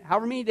 and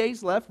however many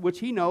days left, which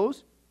he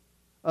knows,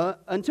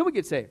 until we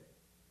get saved.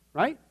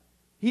 Right?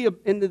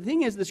 And the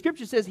thing is, the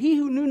Scripture says, he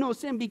who knew no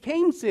sin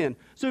became sin.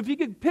 So if you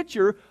could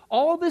picture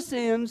all the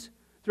sins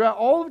throughout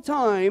all of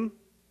time,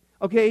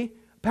 okay,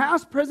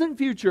 past, present,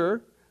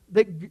 future,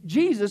 that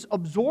Jesus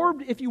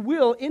absorbed, if you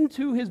will,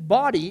 into his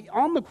body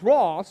on the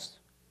cross,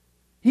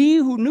 he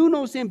who knew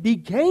no sin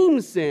became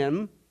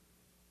sin,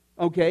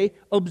 okay,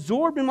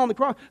 absorbed him on the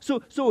cross.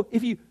 So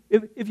if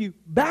you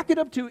back it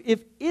up to,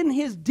 if in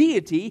his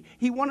deity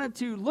he wanted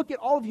to look at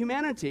all of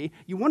humanity,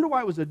 you wonder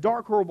why it was a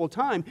dark, horrible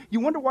time. You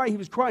wonder why he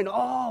was crying,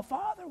 oh,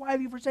 Father, why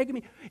have you forsaken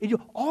me? And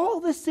all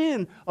the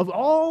sin of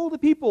all the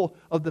people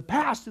of the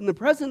past and the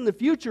present and the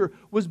future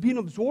was being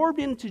absorbed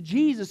into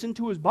Jesus,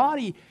 into his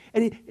body.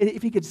 And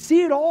if he could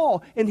see it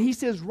all, and he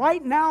says,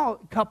 right now,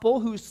 couple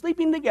who's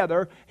sleeping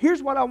together,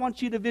 here's what I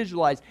want you to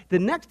visualize. The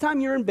next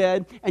time you're in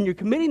bed and you're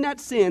committing that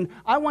sin,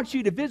 I want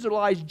you to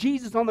visualize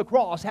Jesus on the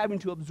cross having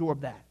to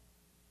absorb that.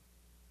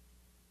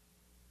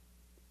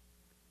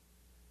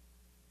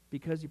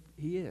 Because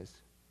he is.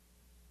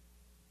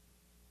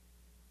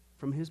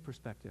 From his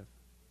perspective.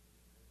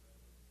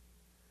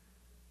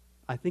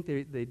 I think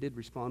they did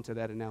respond to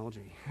that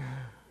analogy.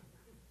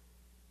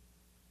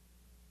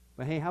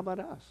 But hey, how about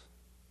us?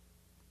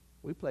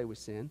 We play with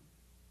sin.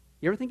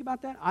 You ever think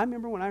about that? I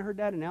remember when I heard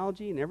that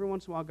analogy, and every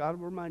once in a while God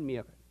will remind me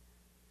of it.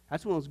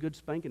 That's one of those good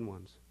spanking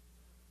ones.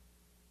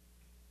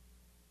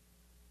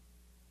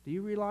 Do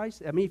you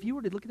realize? I mean, if you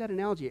were to look at that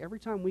analogy, every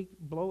time we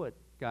blow it,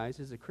 guys,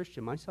 as a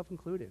Christian, myself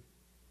included,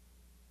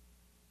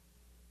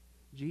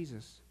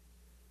 Jesus,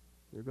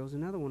 there goes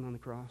another one on the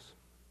cross.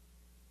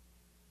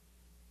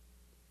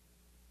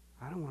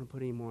 I don't want to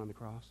put any more on the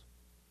cross.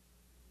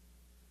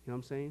 You know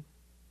what I'm saying?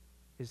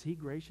 Is he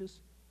gracious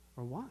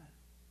or what?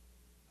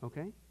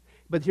 Okay?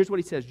 But here's what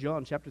he says,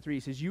 John chapter 3. He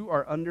says, you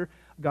are under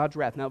God's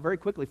wrath. Now, very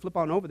quickly, flip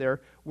on over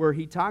there where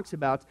he talks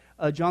about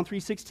John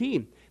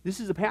 3:16. This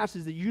is a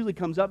passage that usually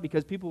comes up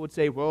because people would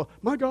say, well,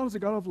 my God is a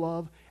God of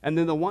love. And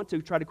then they'll want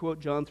to try to quote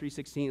John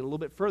 3:16 a little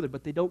bit further,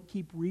 but they don't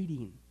keep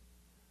reading.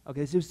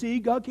 Okay, so see,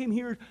 God came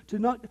here to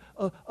not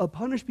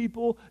punish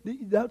people.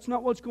 That's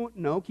not what's going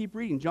on. No, keep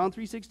reading. John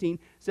 3:16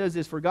 says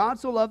this, for God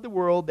so loved the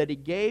world that he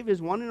gave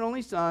his one and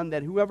only Son,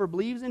 that whoever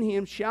believes in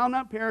him shall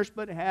not perish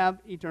but have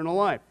eternal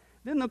life.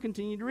 Then they'll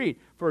continue to read.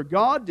 For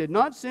God did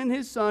not send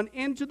his Son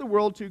into the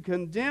world to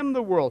condemn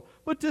the world,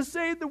 but to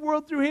save the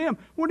world through him.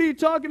 What are you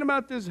talking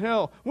about this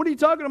hell? What are you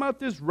talking about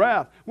this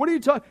wrath? What are you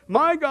talking?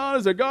 My God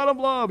is a God of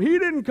love. He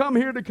didn't come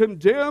here to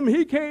condemn.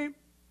 He came.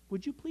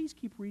 Would you please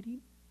keep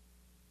reading?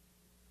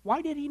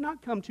 Why did he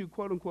not come to,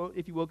 quote unquote,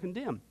 if you will,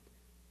 condemn?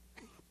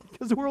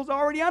 Because the world's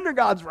already under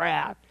God's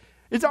wrath.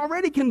 It's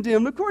already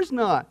condemned. Of course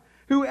not.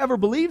 Whoever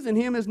believes in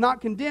him is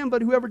not condemned,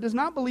 but whoever does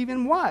not believe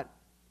in what?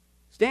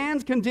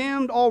 Stands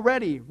condemned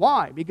already.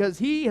 Why? Because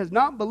he has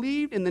not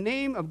believed in the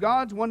name of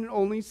God's one and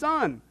only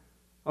Son.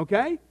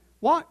 Okay?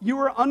 What? You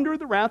are under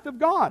the wrath of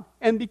God.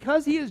 And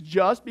because he is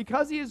just,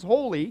 because he is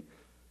holy,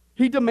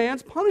 he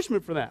demands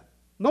punishment for that.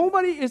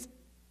 Nobody is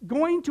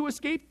going to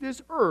escape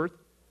this earth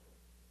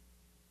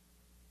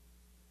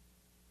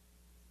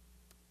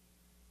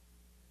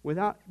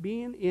without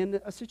being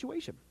in a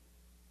situation.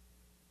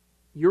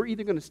 You're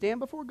either going to stand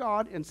before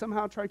God and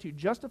somehow try to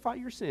justify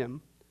your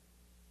sin,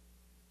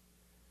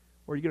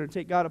 or you're going to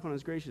take God up on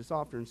his gracious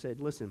offer and say,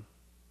 listen,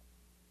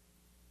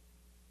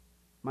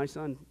 my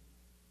Son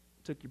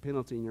took your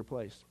penalty in your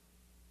place.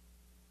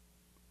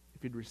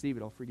 If you'd receive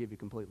it, I'll forgive you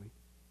completely.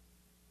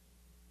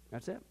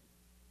 That's it.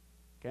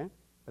 Okay?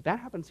 But that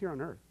happens here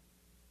on earth.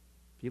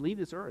 If you leave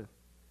this earth,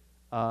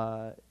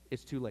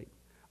 it's too late.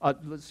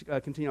 Let's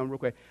continue on real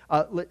quick.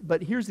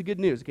 But here's the good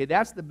news. Okay,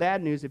 that's the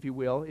bad news, if you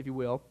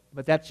will.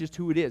 But that's just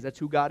who it is. That's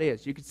who God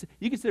is. You can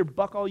sit there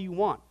buck all you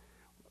want,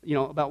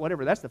 about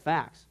whatever. That's the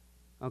facts.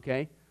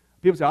 Okay.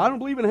 People say, I don't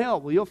believe in hell.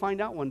 Well, you'll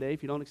find out one day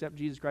if you don't accept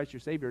Jesus Christ your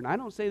Savior. And I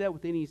don't say that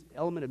with any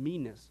element of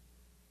meanness.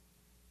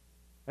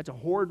 That's a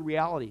horrid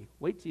reality.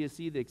 Wait till you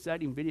see the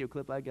exciting video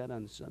clip I got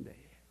on Sunday.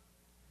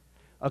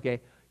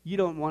 Okay. You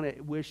don't want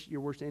to wish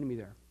your worst enemy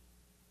there.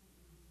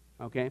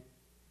 Okay?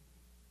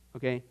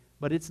 Okay?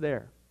 But it's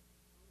there.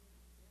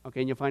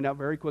 Okay? And you'll find out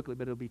very quickly,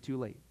 but it'll be too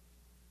late,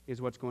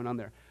 is what's going on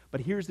there.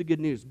 But here's the good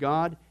news.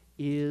 God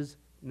is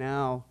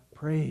now.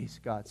 Praise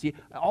God. See,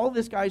 all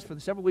this, guys, for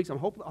the several weeks,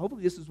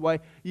 hopefully this is why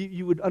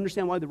you would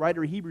understand why the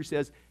writer of Hebrews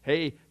says,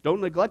 hey, don't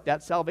neglect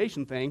that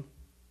salvation thing.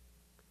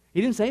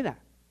 He didn't say that.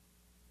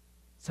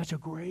 Such a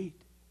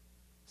great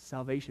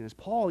salvation. As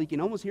Paul, you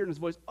can almost hear it in his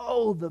voice,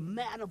 oh, the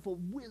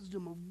manifold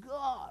wisdom of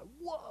God.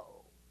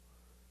 Whoa.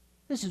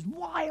 This is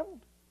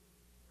wild.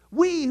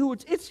 We're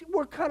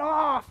cut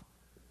off.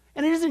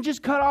 And it isn't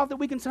just cut off that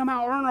we can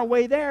somehow earn our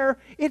way there.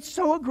 It's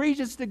so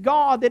egregious to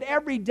God that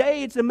every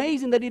day it's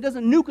amazing that He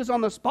doesn't nuke us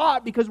on the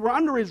spot because we're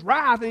under His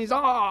wrath and He's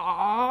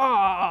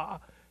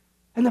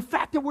And the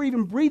fact that we're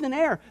even breathing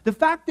air, the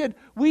fact that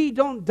we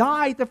don't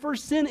die at the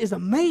first sin is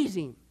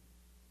amazing.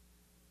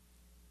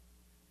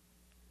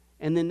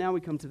 And then now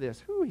we come to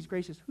this. Ooh, He's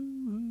gracious.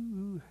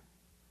 Ooh.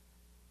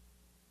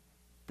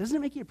 Doesn't it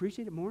make you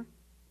appreciate it more?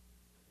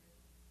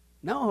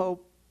 No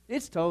hope.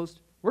 It's toast.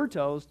 We're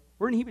toast.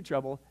 We're in a heap of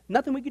trouble.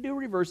 Nothing we can do to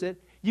reverse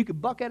it. You can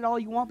buck at it all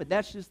you want, but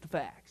that's just the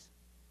facts.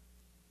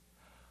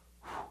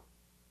 Whew.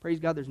 Praise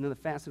God, there's another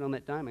facet on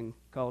that diamond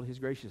called His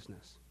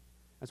graciousness.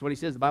 That's what He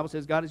says. The Bible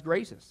says God is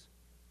gracious.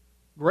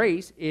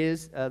 Grace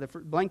is, the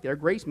blank there,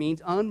 grace means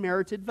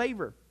unmerited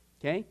favor.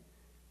 Okay?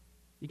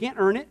 You can't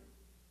earn it.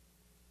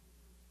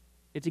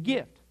 It's a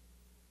gift.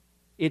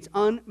 It's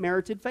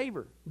unmerited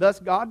favor.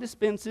 Thus, God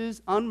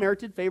dispenses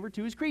unmerited favor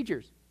to His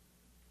creatures.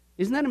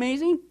 Isn't that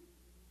amazing?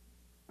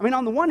 I mean,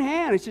 on the one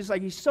hand, it's just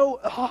like He's so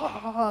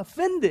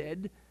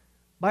offended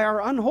by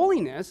our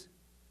unholiness,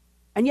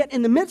 and yet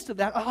in the midst of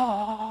that,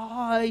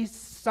 His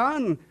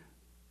Son,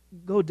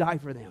 go die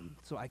for them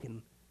so I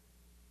can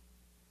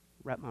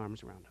wrap my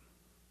arms around Him.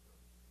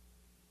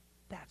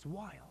 That's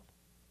wild.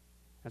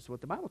 That's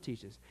what the Bible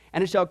teaches.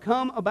 And it shall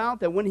come about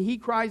that when He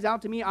cries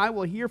out to me, I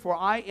will hear, for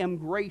I am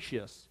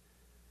gracious,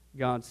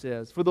 God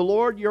says. For the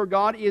Lord your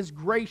God is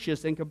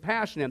gracious and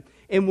compassionate,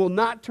 and will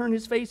not turn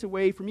His face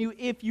away from you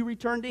if you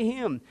return to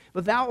Him.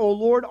 But thou, O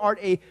Lord, art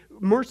a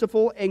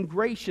merciful and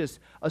gracious,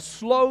 a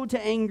slow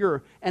to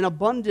anger, and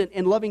abundant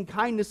in loving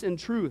kindness and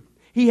truth.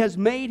 He has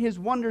made His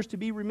wonders to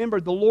be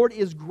remembered. The Lord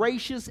is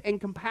gracious and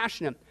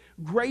compassionate.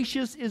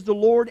 Gracious is the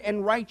Lord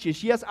and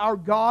righteous. Yes, our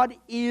God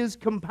is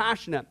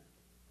compassionate.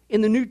 In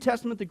the New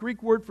Testament, the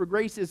Greek word for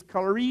grace is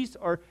charis,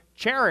 or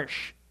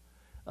cherish.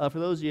 For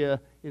those of you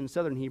in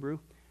Southern Hebrew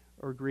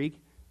or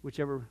Greek,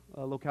 whichever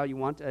locale you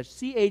want,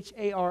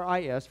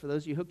 charis, for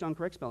those of you hooked on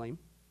correct spelling.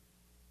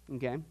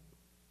 Okay?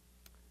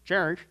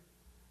 Cherish,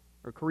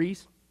 or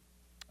charis,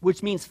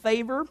 which means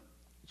favor.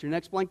 It's your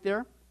next blank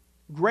there.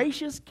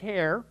 Gracious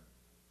care,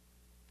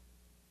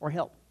 or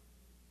help.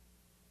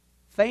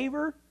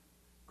 Favor,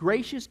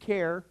 gracious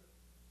care,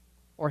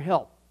 or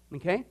help.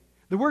 Okay?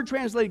 The word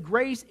translated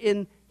grace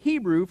in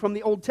Hebrew from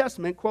the Old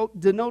Testament, quote,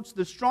 denotes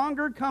the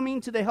stronger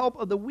coming to the help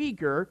of the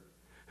weaker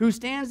who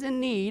stands in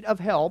need of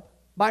help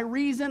by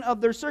reason of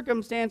their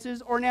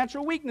circumstances or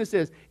natural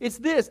weaknesses. It's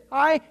this: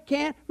 I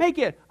can't make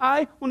it.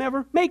 I will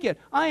never make it.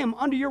 I am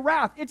under your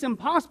wrath. It's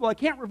impossible. I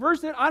can't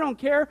reverse it. I don't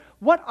care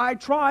what I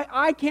try.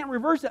 I can't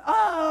reverse it.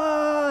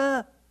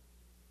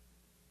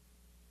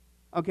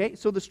 Okay,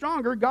 so the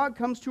stronger, God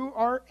comes to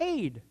our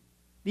aid.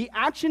 The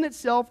action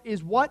itself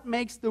is what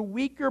makes the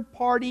weaker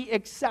party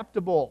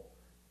acceptable.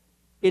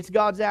 It's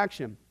God's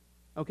action.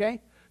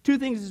 Okay? Two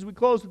things as we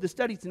close with the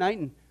study tonight,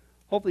 and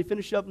hopefully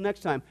finish up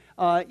next time,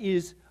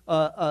 is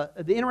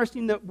the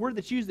interesting word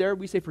that's used there.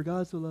 We say, for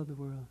God so loved the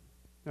world.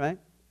 Right?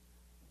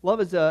 Love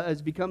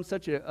has become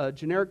such a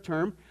generic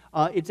term.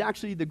 It's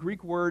actually the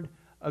Greek word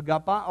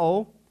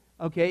agapao,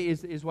 okay,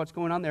 is what's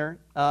going on there,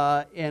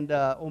 and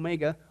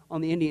omega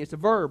on the Indian. It's a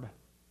verb.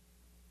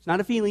 It's not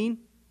a feeling.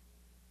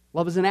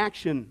 Love is an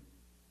action,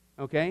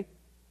 okay?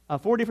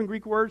 4 different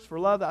Greek words for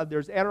love.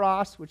 There's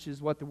eros, which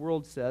is what the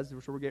world says,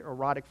 which we get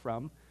erotic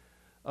from.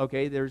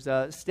 Okay, there's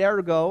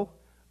stergo,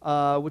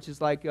 which is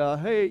like,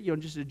 hey,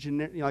 just a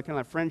generic, kind of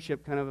like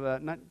friendship, kind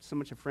of not so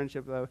much a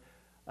friendship, kind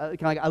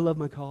of like I love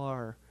my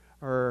car,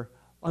 or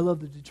I love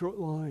the Detroit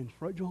Lions,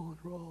 right, John?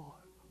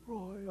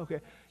 Roy,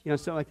 okay,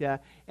 something like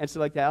that, and so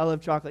like that. I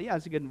love chocolate. Yeah,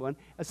 it's a good one.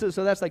 So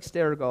that's like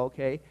stergo,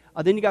 okay.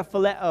 Then you got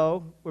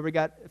phileo, where we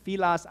got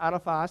philos,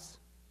 adophos,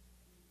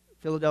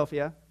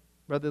 Philadelphia,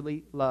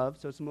 brotherly love.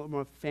 So it's a little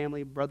more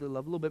family, brotherly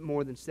love, a little bit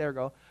more than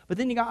stergo. But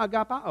then you got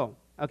agapao.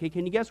 Okay,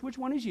 can you guess which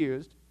one is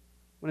used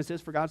when it says,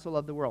 for God so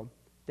loved the world?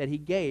 That He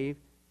gave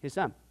His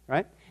Son.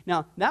 right?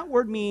 Now, that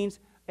word means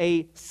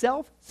a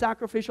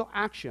self-sacrificial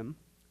action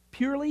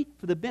purely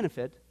for the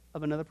benefit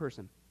of another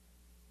person.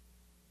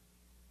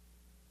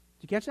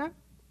 Did you catch that?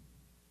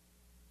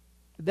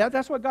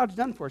 That's what God's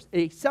done for us.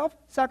 A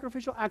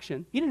self-sacrificial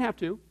action. He didn't have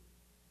to.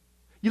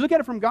 You look at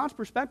it from God's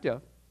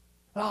perspective.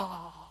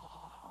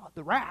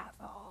 The wrath.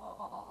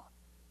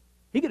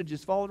 He could have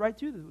just followed right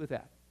through with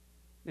that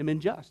and been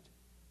just.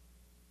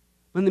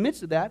 But in the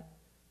midst of that,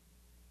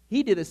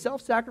 he did a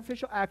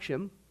self-sacrificial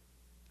action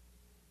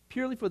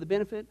purely for the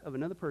benefit of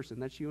another person.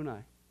 That's you and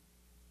I.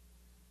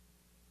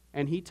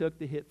 And he took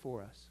the hit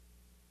for us.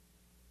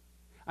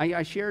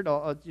 I shared,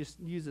 I'll just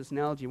use this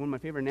analogy. One of my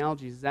favorite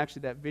analogies is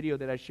actually that video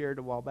that I shared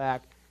a while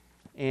back.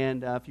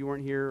 And if you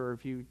weren't here or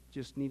if you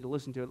just need to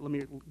listen to it, let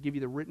me give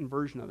you the written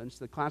version of it. It's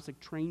the classic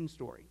train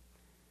story,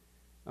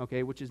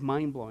 okay, which is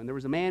mind-blowing. There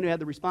was a man who had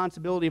the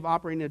responsibility of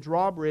operating a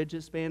drawbridge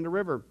that spanned a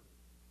river.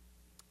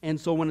 And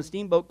so when a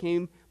steamboat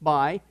came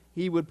by,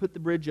 he would put the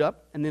bridge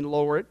up and then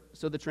lower it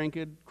so the train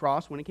could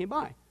cross when it came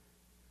by.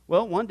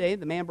 Well, one day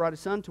the man brought his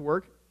son to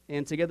work,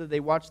 and together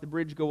they watched the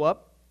bridge go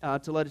up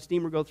to let a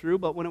steamer go through.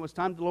 But when it was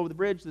time to lower the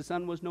bridge, the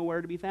son was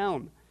nowhere to be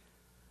found.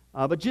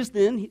 But just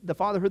then, the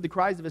father heard the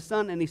cries of his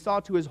son, and he saw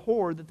to his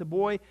horror that the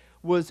boy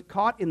was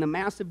caught in the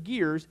massive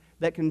gears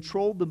that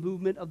controlled the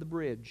movement of the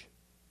bridge.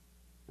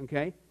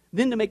 Okay?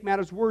 Then, to make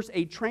matters worse,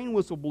 a train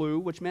whistle blew,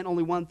 which meant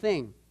only one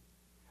thing.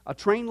 A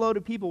trainload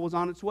of people was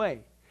on its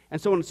way. And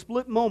so in a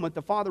split moment,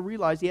 the father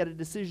realized he had a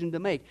decision to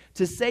make.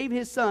 To save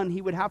his son,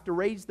 he would have to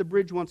raise the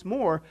bridge once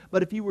more,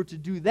 but if he were to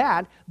do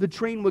that, the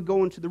train would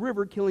go into the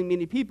river, killing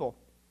many people.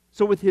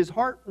 So with his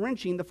heart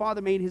wrenching, the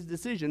father made his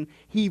decision.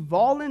 He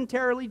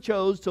voluntarily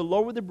chose to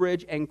lower the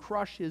bridge and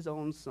crush his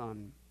own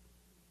son.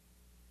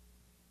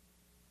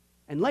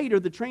 And later,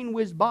 the train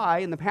whizzed by,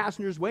 and the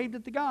passengers waved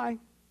at the guy,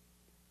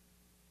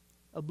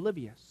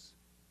 oblivious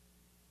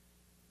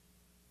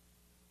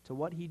to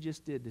what he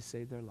just did to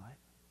save their life.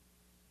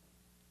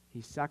 He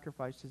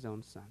sacrificed his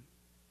own son.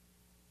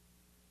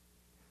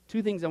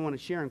 Two things I want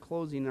to share in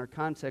closing in our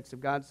context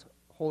of God's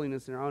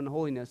holiness and our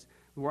unholiness.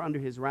 We're under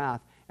his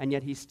wrath, and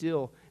yet he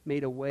still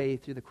made a way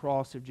through the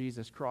cross of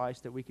Jesus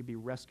Christ that we could be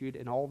rescued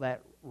and all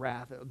that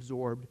wrath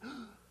absorbed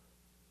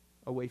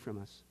away from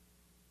us.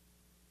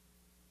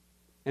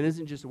 And it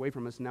isn't just away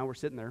from us, now we're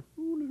sitting there.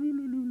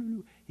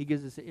 He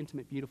gives us an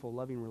intimate, beautiful,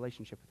 loving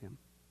relationship with him.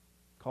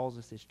 Calls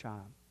us his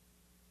child.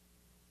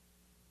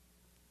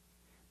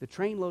 The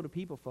trainload of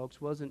people,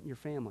 folks, wasn't your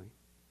family.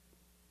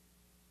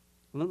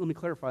 Let me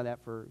clarify that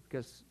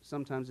because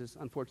sometimes this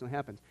unfortunately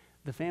happens.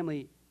 The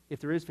family, if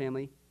there is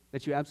family,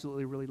 that you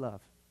absolutely really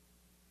love.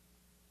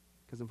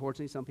 Because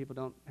unfortunately, some people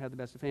don't have the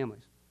best of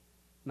families.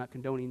 I'm not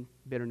condoning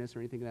bitterness or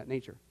anything of that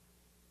nature.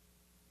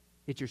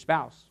 It's your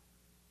spouse.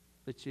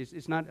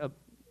 It's not a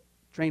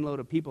trainload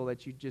of people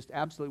that you just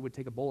absolutely would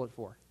take a bullet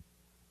for.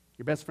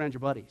 Your best friends,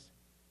 your buddies.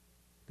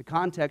 The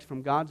context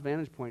from God's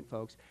vantage point,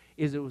 folks,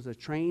 is it was a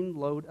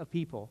trainload of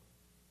people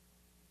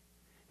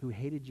who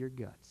hated your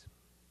guts,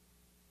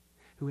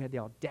 who had the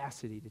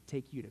audacity to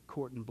take you to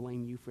court and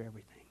blame you for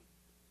everything,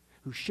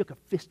 who shook a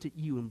fist at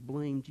you and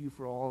blamed you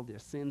for all the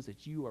sins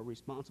that you are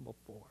responsible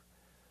for,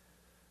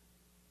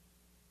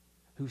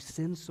 who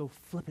sinned so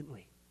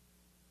flippantly,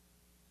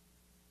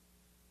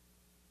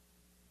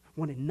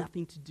 wanted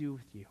nothing to do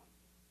with you,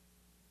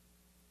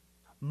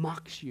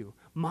 mocks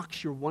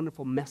your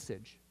wonderful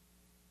message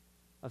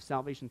of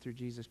salvation through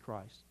Jesus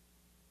Christ.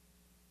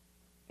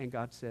 And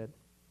God said,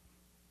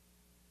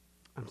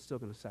 I'm still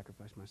going to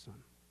sacrifice my son.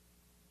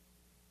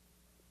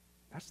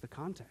 That's the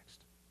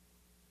context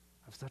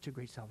of such a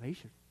great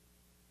salvation.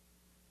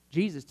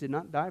 Jesus did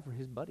not die for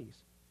his buddies.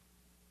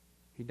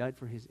 He died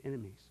for his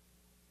enemies.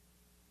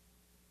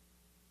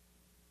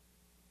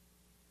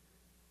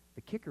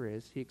 The kicker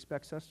is he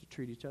expects us to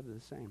treat each other the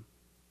same.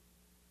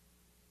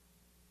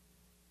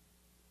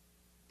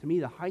 To me,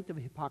 the height of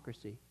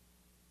hypocrisy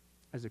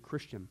as a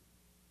Christian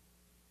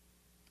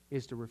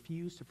is to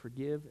refuse to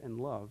forgive and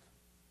love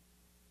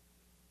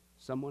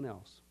someone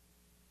else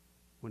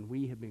when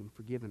we have been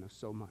forgiven of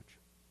so much.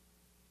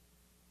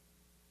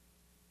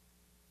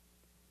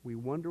 We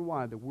wonder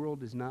why the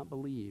world does not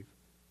believe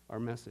our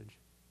message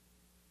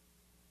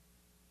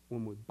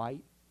when we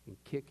bite and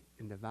kick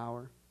and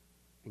devour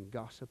and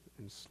gossip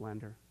and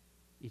slander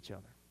each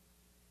other.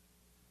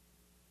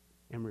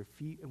 And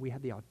we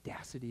have the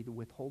audacity to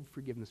withhold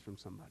forgiveness from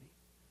somebody.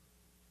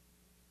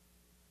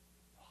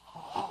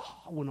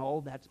 When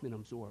all that's been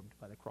absorbed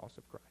by the cross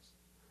of Christ.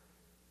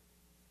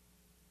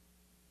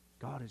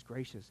 God is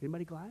gracious.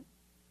 Anybody glad?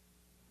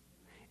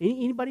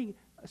 Anybody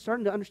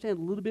starting to understand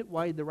a little bit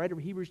why the writer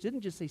of Hebrews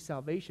didn't just say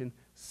salvation,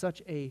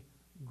 such a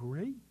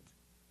great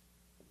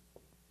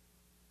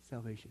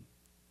salvation?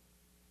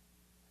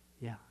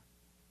 Yeah.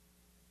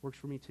 Works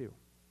for me too.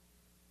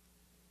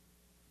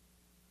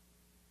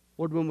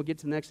 Lord, when we get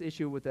to the next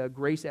issue with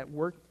grace at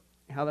work,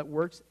 how that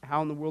works,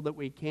 how in the world that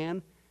we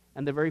can,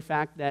 and the very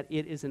fact that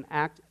it is an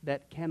act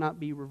that cannot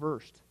be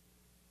reversed.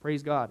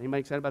 Praise God.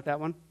 Anybody excited about that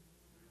one?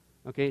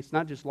 Okay, it's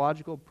not just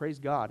logical. Praise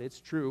God. It's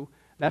true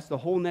That's the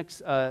whole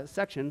next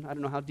section. I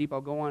don't know how deep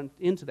I'll go on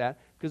into that,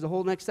 because the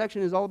whole next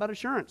section is all about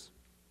assurance.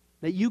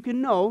 That you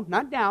can know,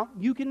 not doubt,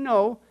 you can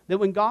know that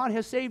when God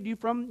has saved you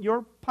from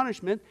your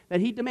punishment that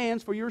he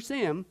demands for your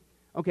sin,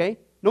 okay?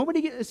 Nobody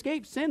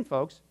escapes sin,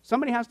 folks.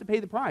 Somebody has to pay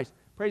the price.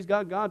 Praise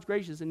God, God's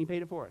gracious, and he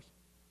paid it for us.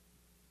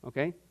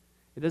 Okay?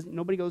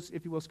 Nobody goes,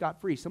 if you will,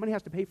 scot-free. Somebody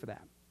has to pay for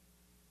that.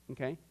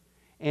 Okay?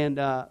 And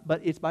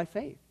but it's by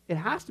faith. It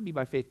has to be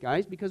by faith,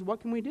 guys, because what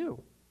can we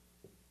do?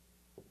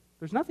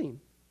 There's nothing.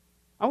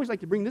 I always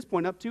like to bring this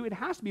point up, too. It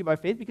has to be by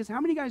faith, because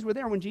how many guys were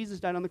there when Jesus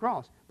died on the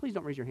cross? Please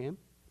don't raise your hand.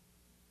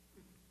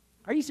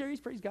 Are you serious?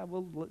 Praise God.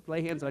 We'll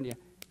lay hands on you.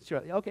 Sure.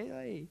 Okay.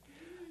 Hey.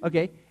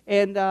 Okay.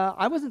 And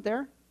I wasn't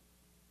there,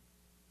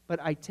 but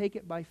I take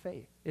it by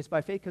faith. It's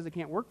by faith because I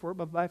can't work for it,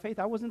 but by faith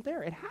I wasn't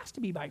there. It has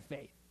to be by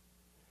faith.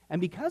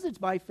 And because it's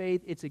by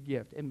faith, it's a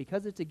gift. And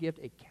because it's a gift,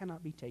 it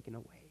cannot be taken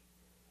away.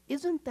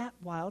 Isn't that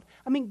wild?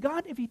 I mean,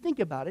 God, if you think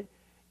about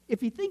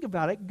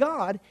it,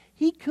 God,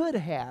 he could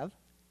have,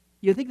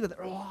 you think of that,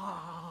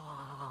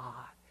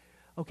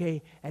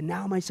 okay, and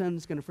now my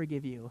son's going to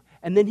forgive you.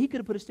 And then he could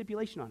have put a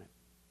stipulation on it.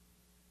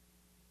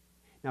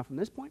 Now, from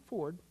this point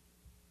forward,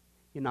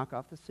 you knock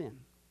off the sin,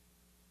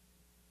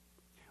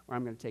 or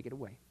I'm going to take it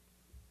away.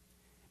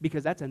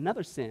 Because that's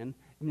another sin,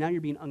 and now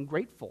you're being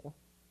ungrateful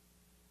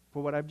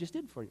for what I've just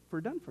done for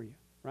you,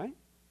 right?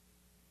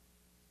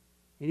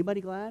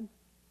 Anybody glad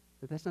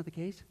that that's not the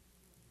case?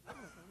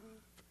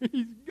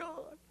 Praise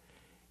God.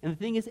 And the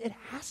thing is, it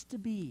has to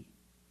be.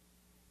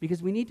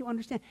 Because we need to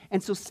understand.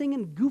 And so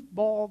singing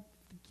goofball,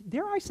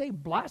 dare I say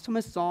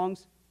blasphemous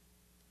songs,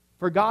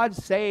 for God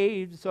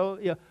saved,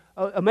 so,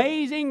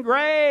 amazing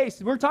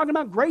grace. We're talking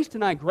about grace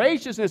tonight,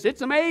 graciousness.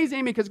 It's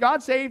amazing because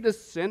God saved a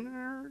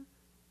sinner.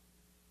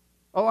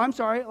 Oh, I'm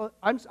sorry.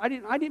 I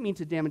didn't mean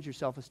to damage your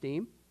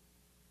self-esteem.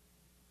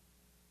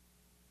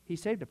 He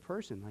saved a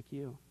person like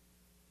you.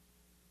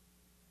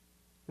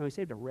 No, he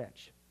saved a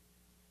wretch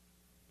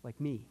like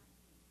me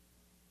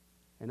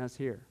and us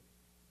here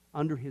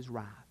under his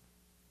wrath.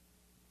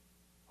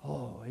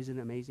 Oh, isn't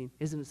it amazing?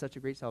 Isn't it such a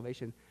great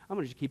salvation? I'm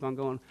going to just keep on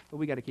going, but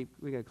we got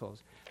to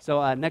close.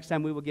 So next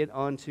time we will get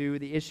on to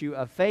the issue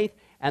of faith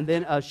and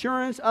then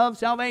assurance of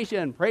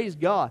salvation. Praise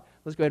God.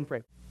 Let's go ahead and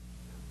pray.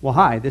 Well,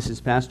 hi, this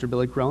is Pastor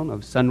Billy Crone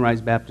of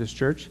Sunrise Baptist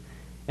Church,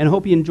 and I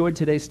hope you enjoyed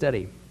today's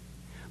study.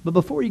 But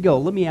before you go,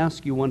 let me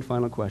ask you one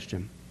final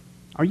question.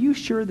 Are you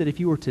sure that if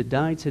you were to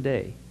die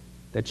today,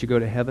 that you go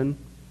to heaven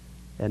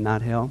and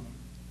not hell?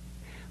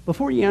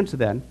 Before you answer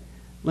that,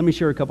 let me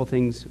share a couple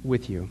things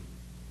with you.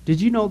 Did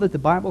you know that the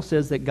Bible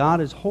says that God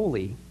is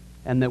holy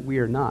and that we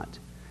are not?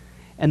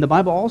 And the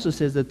Bible also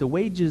says that the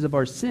wages of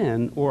our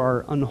sin or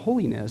our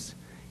unholiness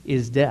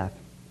is death.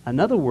 In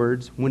other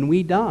words, when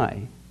we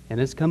die, and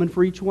it's coming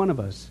for each one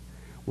of us,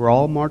 we're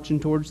all marching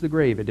towards the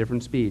grave at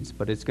different speeds,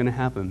 but it's going to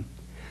happen.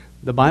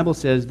 The Bible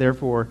says,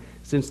 therefore,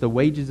 since the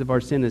wages of our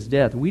sin is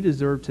death, we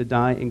deserve to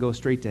die and go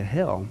straight to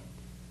hell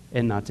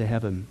and not to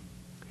heaven.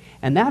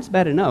 And that's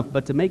bad enough,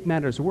 but to make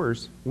matters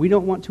worse, we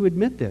don't want to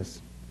admit this.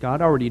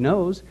 God already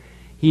knows.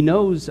 He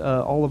knows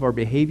all of our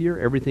behavior,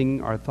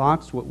 everything, our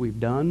thoughts, what we've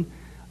done,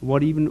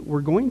 what even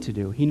we're going to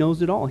do. He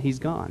knows it all. He's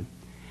gone.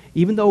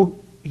 Even though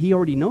he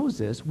already knows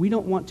this, we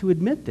don't want to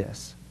admit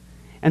this.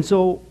 And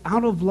so,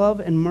 out of love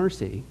and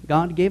mercy,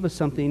 God gave us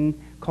something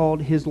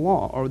called his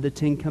law, or the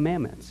 10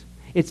 Commandments.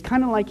 It's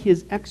kind of like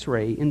his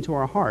x-ray into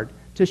our heart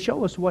to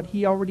show us what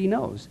he already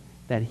knows,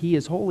 that he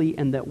is holy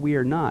and that we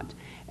are not.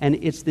 And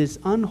it's this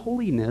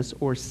unholiness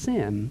or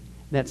sin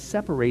that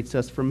separates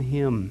us from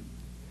him.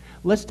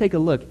 Let's take a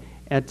look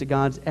at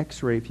God's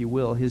x-ray, if you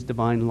will, his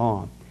divine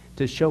law,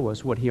 to show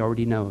us what he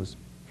already knows.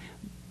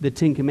 The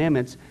 10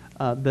 Commandments,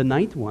 the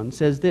 9th one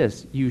says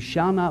this: you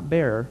shall not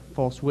bear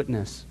false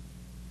witness.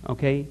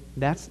 Okay?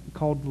 That's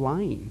called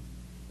lying.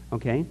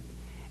 Okay?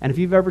 And if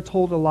you've ever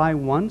told a lie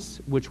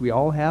once, which we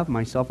all have,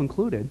 myself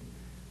included,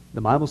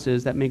 the Bible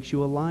says that makes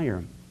you a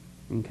liar.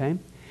 Okay?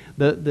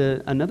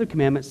 Another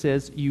commandment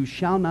says you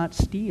shall not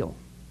steal.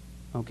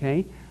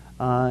 Okay?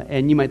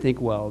 And you might think,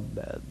 well,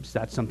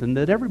 that's something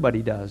that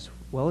everybody does.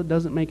 Well, it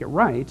doesn't make it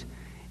right,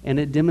 and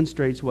it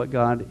demonstrates what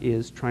God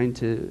is trying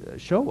to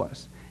show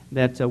us,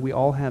 that we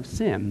all have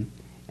sin,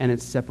 and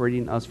it's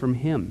separating us from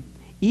him.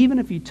 Even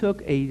if you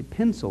took a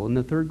pencil in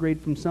the 3rd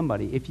grade from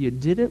somebody, if you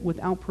did it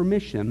without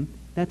permission,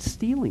 that's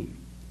stealing.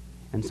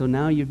 And so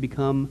now you've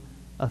become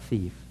a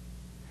thief.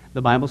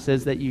 The Bible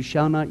says that you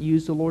shall not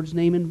use the Lord's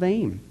name in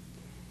vain.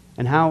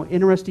 And how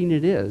interesting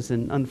it is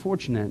and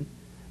unfortunate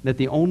that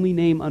the only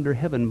name under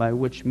heaven by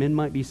which men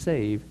might be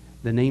saved,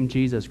 the name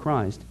Jesus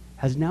Christ,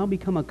 has now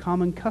become a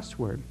common cuss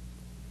word.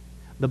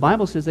 The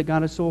Bible says that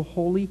God is so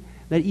holy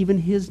that even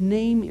his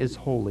name is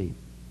holy.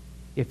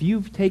 If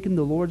you've taken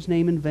the Lord's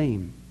name in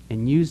vain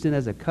and used it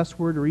as a cuss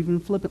word or even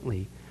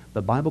flippantly,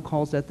 the Bible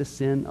calls that the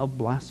sin of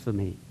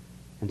blasphemy.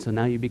 And so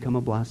now you become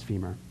a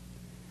blasphemer.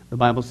 The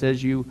Bible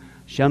says you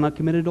shall not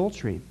commit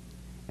adultery.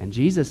 And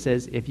Jesus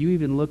says if you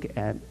even look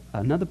at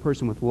another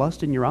person with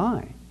lust in your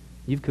eye,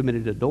 you've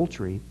committed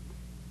adultery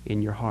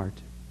in your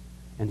heart.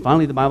 And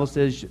finally, the Bible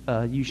says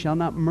you shall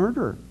not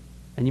murder.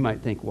 And you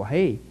might think, well,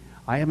 hey,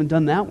 I haven't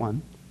done that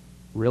one.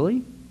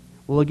 Really?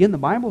 Well, again, the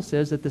Bible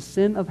says that the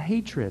sin of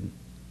hatred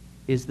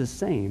is the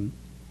same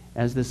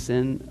as the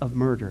sin of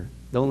murder.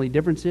 The only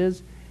difference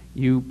is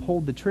you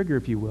pulled the trigger,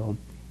 if you will,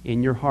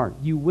 in your heart.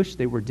 You wish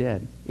they were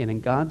dead. And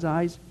in God's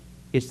eyes,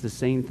 it's the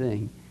same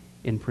thing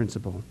in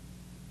principle.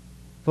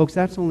 Folks,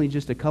 that's only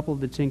just a couple of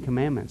the 10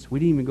 Commandments. We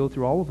didn't even go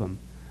through all of them.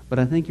 But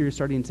I think you're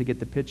starting to get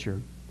the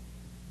picture.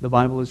 The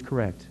Bible is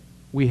correct.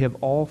 We have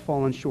all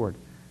fallen short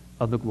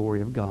of the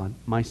glory of God,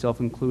 myself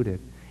included,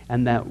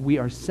 and that we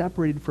are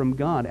separated from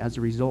God as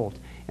a result.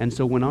 And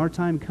so when our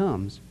time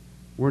comes,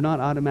 we're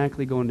not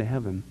automatically going to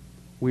heaven.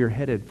 We are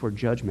headed for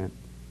judgment.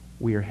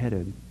 We are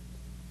headed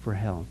for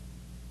hell.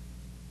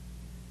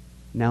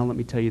 Now let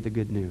me tell you the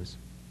good news.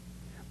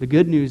 The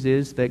good news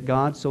is that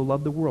God so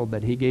loved the world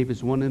that he gave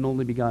his one and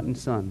only begotten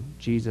Son,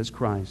 Jesus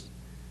Christ,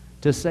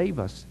 to save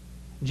us.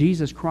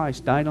 Jesus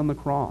Christ died on the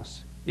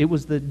cross. It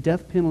was the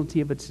death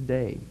penalty of its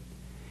day.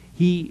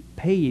 He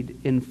paid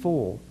in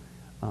full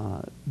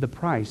the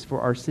price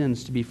for our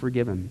sins to be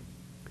forgiven.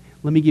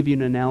 Let me give you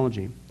an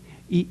analogy.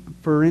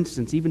 For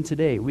instance, even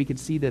today, we could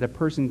see that a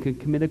person could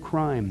commit a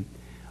crime.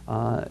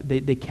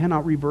 They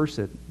cannot reverse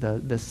it.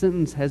 The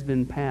sentence has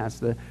been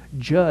passed. The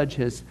judge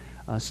has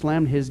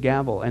slammed his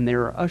gavel, and they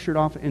are ushered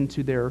off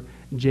into their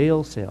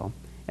jail cell.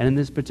 And in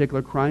this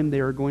particular crime, they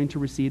are going to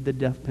receive the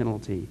death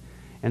penalty.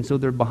 And so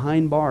they're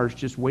behind bars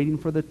just waiting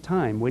for the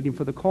time, waiting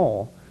for the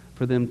call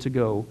for them to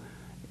go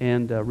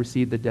and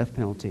receive the death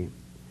penalty.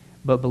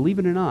 But believe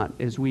it or not,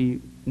 as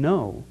we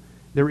know,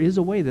 there is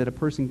a way that a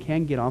person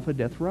can get off a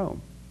death row.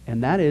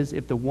 And that is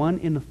if the one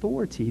in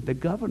authority, the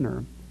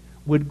governor,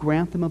 would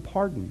grant them a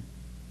pardon.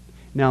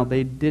 Now,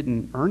 they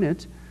didn't earn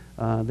it.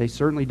 They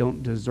certainly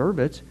don't deserve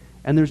it.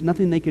 And there's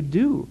nothing they could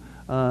do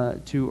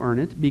to earn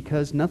it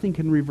because nothing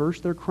can reverse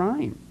their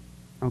crime.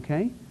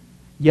 Okay?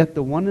 Yet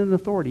the one in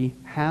authority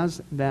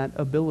has that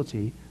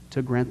ability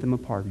to grant them a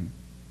pardon.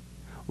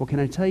 Well, can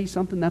I tell you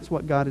something? That's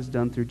what God has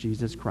done through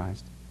Jesus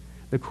Christ.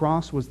 The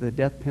cross was the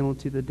death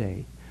penalty of the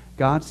day.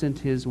 God sent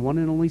his one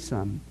and only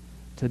Son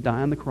to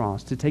die on the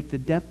cross, to take the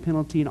death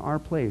penalty in our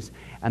place,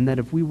 and that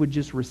if we would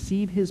just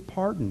receive his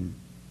pardon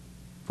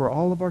for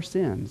all of our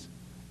sins,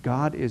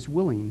 God is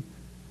willing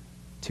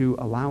to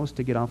allow us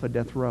to get off a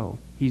death row.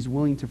 He's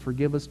willing to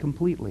forgive us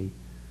completely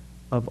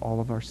of all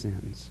of our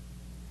sins.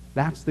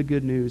 That's the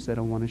good news that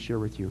I want to share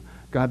with you.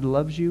 God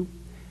loves you.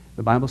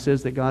 The Bible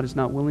says that God is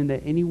not willing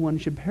that anyone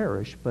should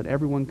perish, but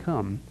everyone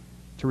come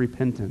to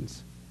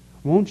repentance.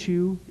 Won't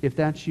you, if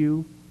that's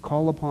you,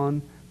 call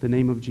upon the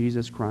name of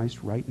Jesus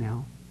Christ right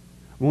now?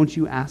 Won't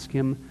you ask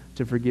him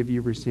to forgive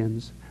you your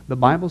sins? The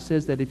Bible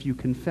says that if you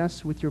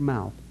confess with your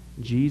mouth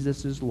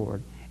Jesus is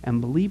Lord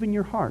and believe in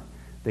your heart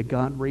that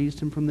God raised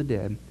him from the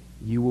dead,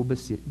 you will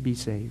be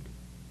saved.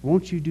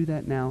 Won't you do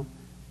that now,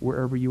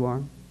 wherever you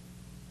are?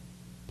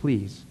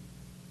 Please,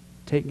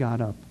 take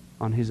God up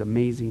on his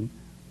amazing,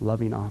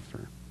 loving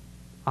offer.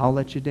 I'll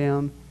let you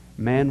down.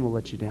 Man will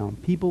let you down.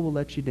 People will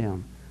let you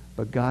down.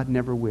 But God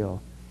never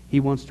will. He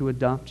wants to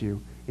adopt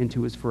you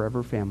into his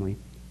forever family.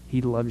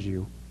 He loves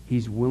you.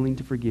 He's willing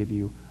to forgive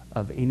you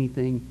of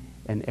anything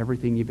and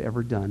everything you've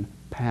ever done,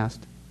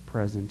 past,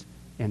 present,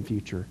 and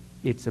future.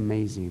 It's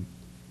amazing.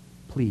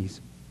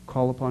 Please,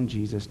 call upon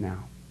Jesus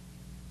now.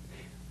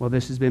 Well,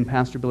 this has been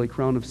Pastor Billy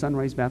Crone of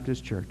Sunrise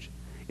Baptist Church.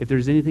 If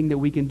there's anything that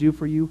we can do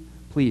for you,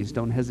 please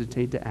don't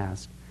hesitate to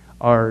ask.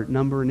 Our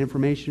number and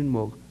information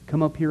will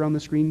come up here on the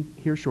screen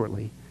here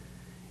shortly.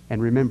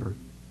 And remember,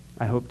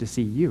 I hope to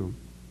see you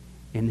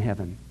in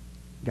heaven.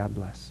 God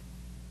bless.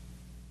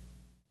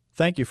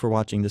 Thank you for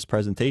watching this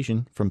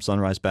presentation from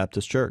Sunrise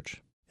Baptist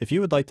Church. If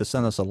you would like to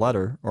send us a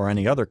letter or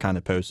any other kind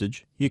of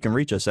postage, you can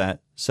reach us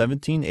at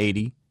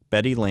 1780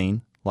 Betty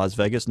Lane, Las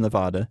Vegas,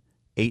 Nevada,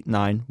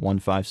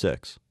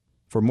 89156.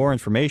 For more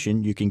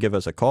information, you can give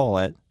us a call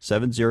at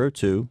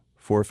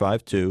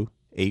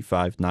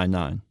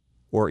 702-452-8599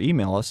 or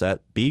email us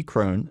at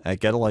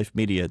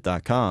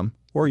bcrone@getalifemedia.com,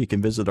 or you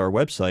can visit our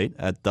website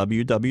at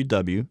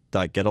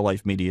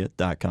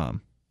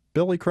www.getalifemedia.com.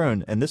 Billy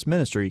Crone and this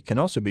ministry can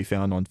also be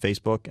found on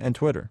Facebook and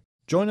Twitter.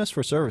 Join us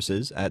for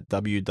services at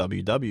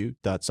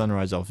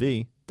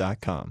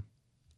www.sunriselv.com.